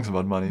lot of songs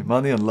about money,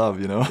 money and love.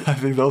 I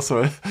think those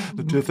are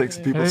the two things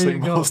people There you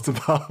sing go. most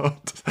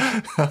about.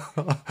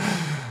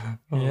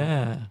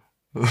 Yeah.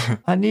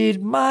 I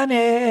need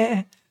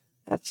money.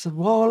 That's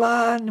all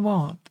I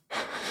want.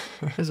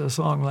 There's a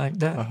song like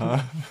that.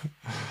 Uh-huh.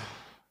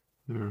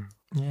 Sure.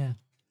 Yeah.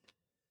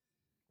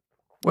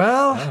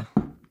 Well, Yeah.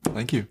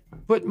 Thank you.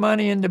 put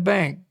money in the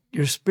bank,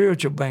 your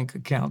spiritual bank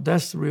account.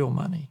 That's the real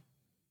money.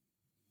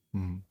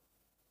 Mm.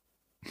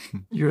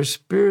 Your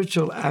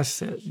spiritual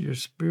asset, your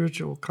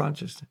spiritual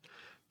consciousness.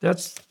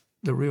 That's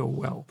the real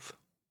wealth.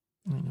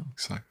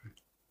 Exactly.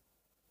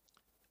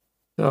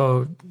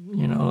 So,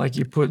 like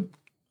you put,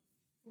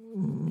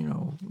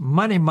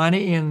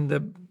 money in the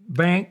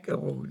bank.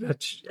 Oh,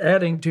 that's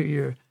adding to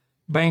your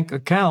bank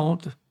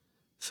account.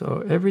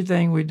 So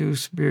everything we do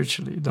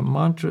spiritually, the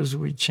mantras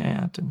we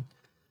chant and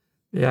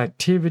the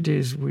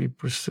activities we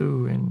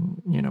pursue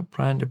and,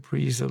 trying to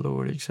please the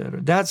Lord,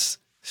 etc. That's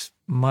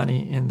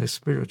money in the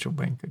spiritual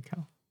bank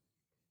account.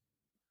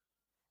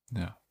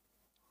 Yeah.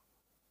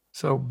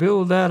 So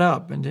build that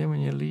up, and then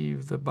when you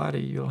leave the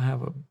body, you'll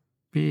have a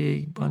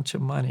big bunch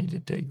of money to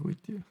take with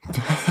you.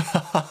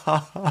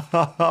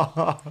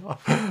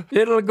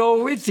 It'll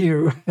go with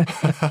you.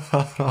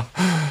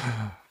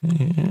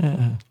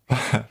 Yeah.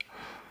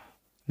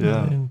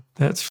 Yeah. And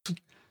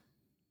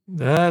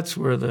that's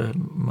where the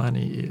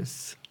money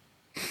is.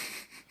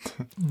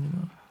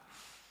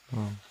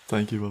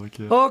 Thank you,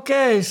 Malakia.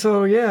 Okay,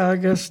 so yeah, I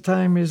guess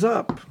time is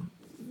up.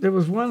 There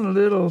was one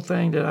little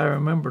thing that I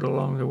remembered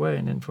along the way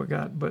and then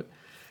forgot, but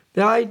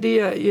the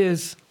idea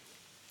is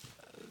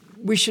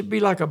we should be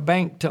like a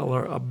bank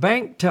teller. A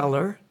bank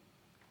teller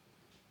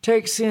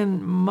takes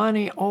in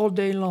money all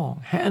day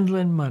long,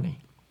 handling money,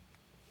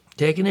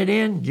 taking it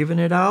in, giving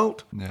it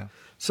out. Yeah.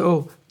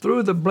 So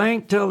through the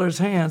bank teller's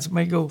hands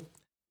may go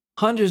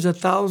hundreds of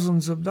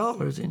thousands of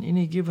dollars in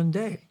any given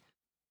day.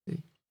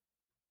 See?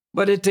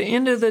 But at the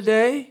end of the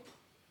day,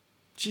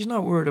 she's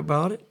not worried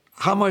about it.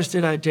 How much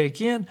did I take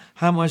in?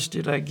 How much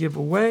did I give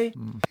away?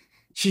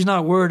 She's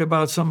not worried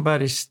about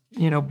somebody,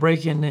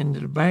 breaking into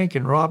the bank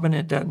and robbing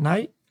it that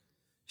night.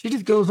 She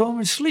just goes home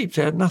and sleeps.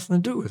 It had nothing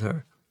to do with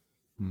her,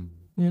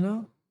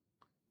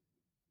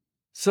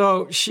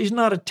 So she's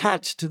not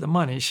attached to the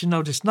money. She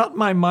knows it's not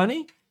my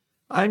money.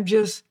 I'm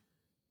just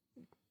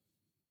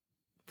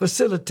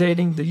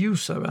facilitating the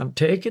use of it. I'm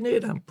taking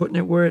it, I'm putting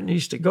it where it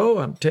needs to go,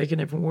 I'm taking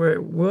it from where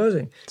it was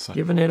and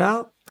giving it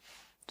out.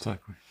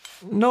 Exactly.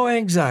 No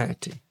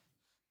anxiety.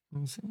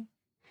 You see?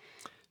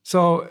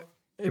 So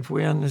if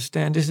we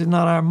understand this is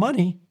not our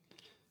money,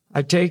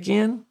 I take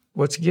in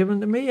what's given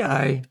to me,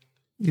 I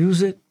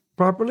use it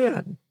properly,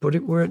 I put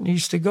it where it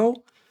needs to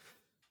go,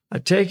 I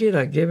take it,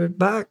 I give it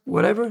back,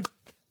 whatever,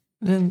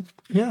 then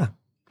yeah,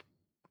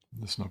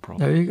 There's no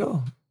problem. there you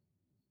go.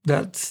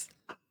 That's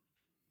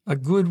a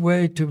good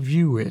way to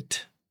view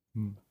it.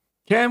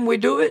 Can we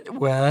do it?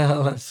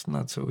 Well, that's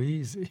not so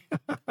easy.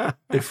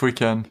 If we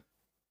can.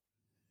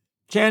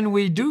 Can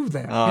we do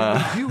that? Can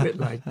we view it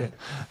like that?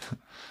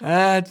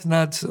 That's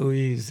not so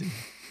easy.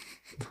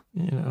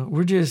 You know,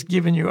 we're just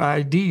giving you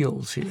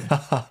ideals here.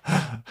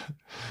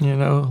 You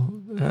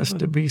know, there has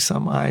to be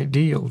some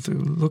ideal to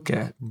look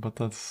at. But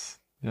that's,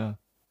 yeah.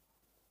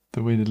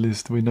 The way at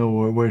least we know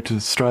where to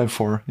strive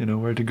for, you know,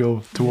 where to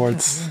go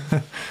towards,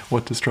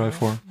 what to strive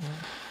for.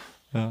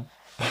 Yeah.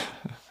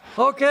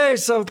 Okay,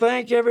 so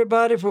thank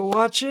everybody for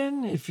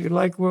watching. If you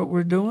like what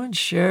we're doing,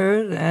 share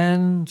it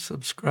and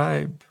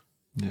subscribe.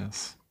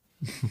 Yes.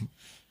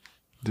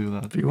 Do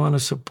that. If you want to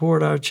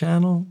support our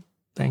channel,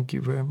 thank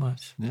you very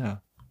much. Yeah.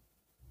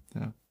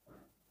 Yeah.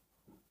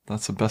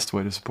 That's the best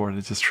way to support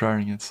it, just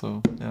sharing it.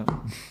 So, yeah.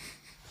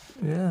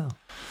 Yeah.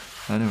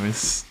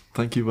 Anyways,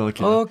 thank you,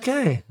 Valakina.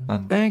 Okay.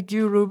 And- Thank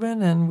you,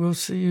 Ruben, and we'll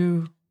see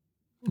you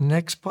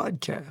next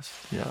podcast.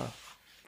 Yeah.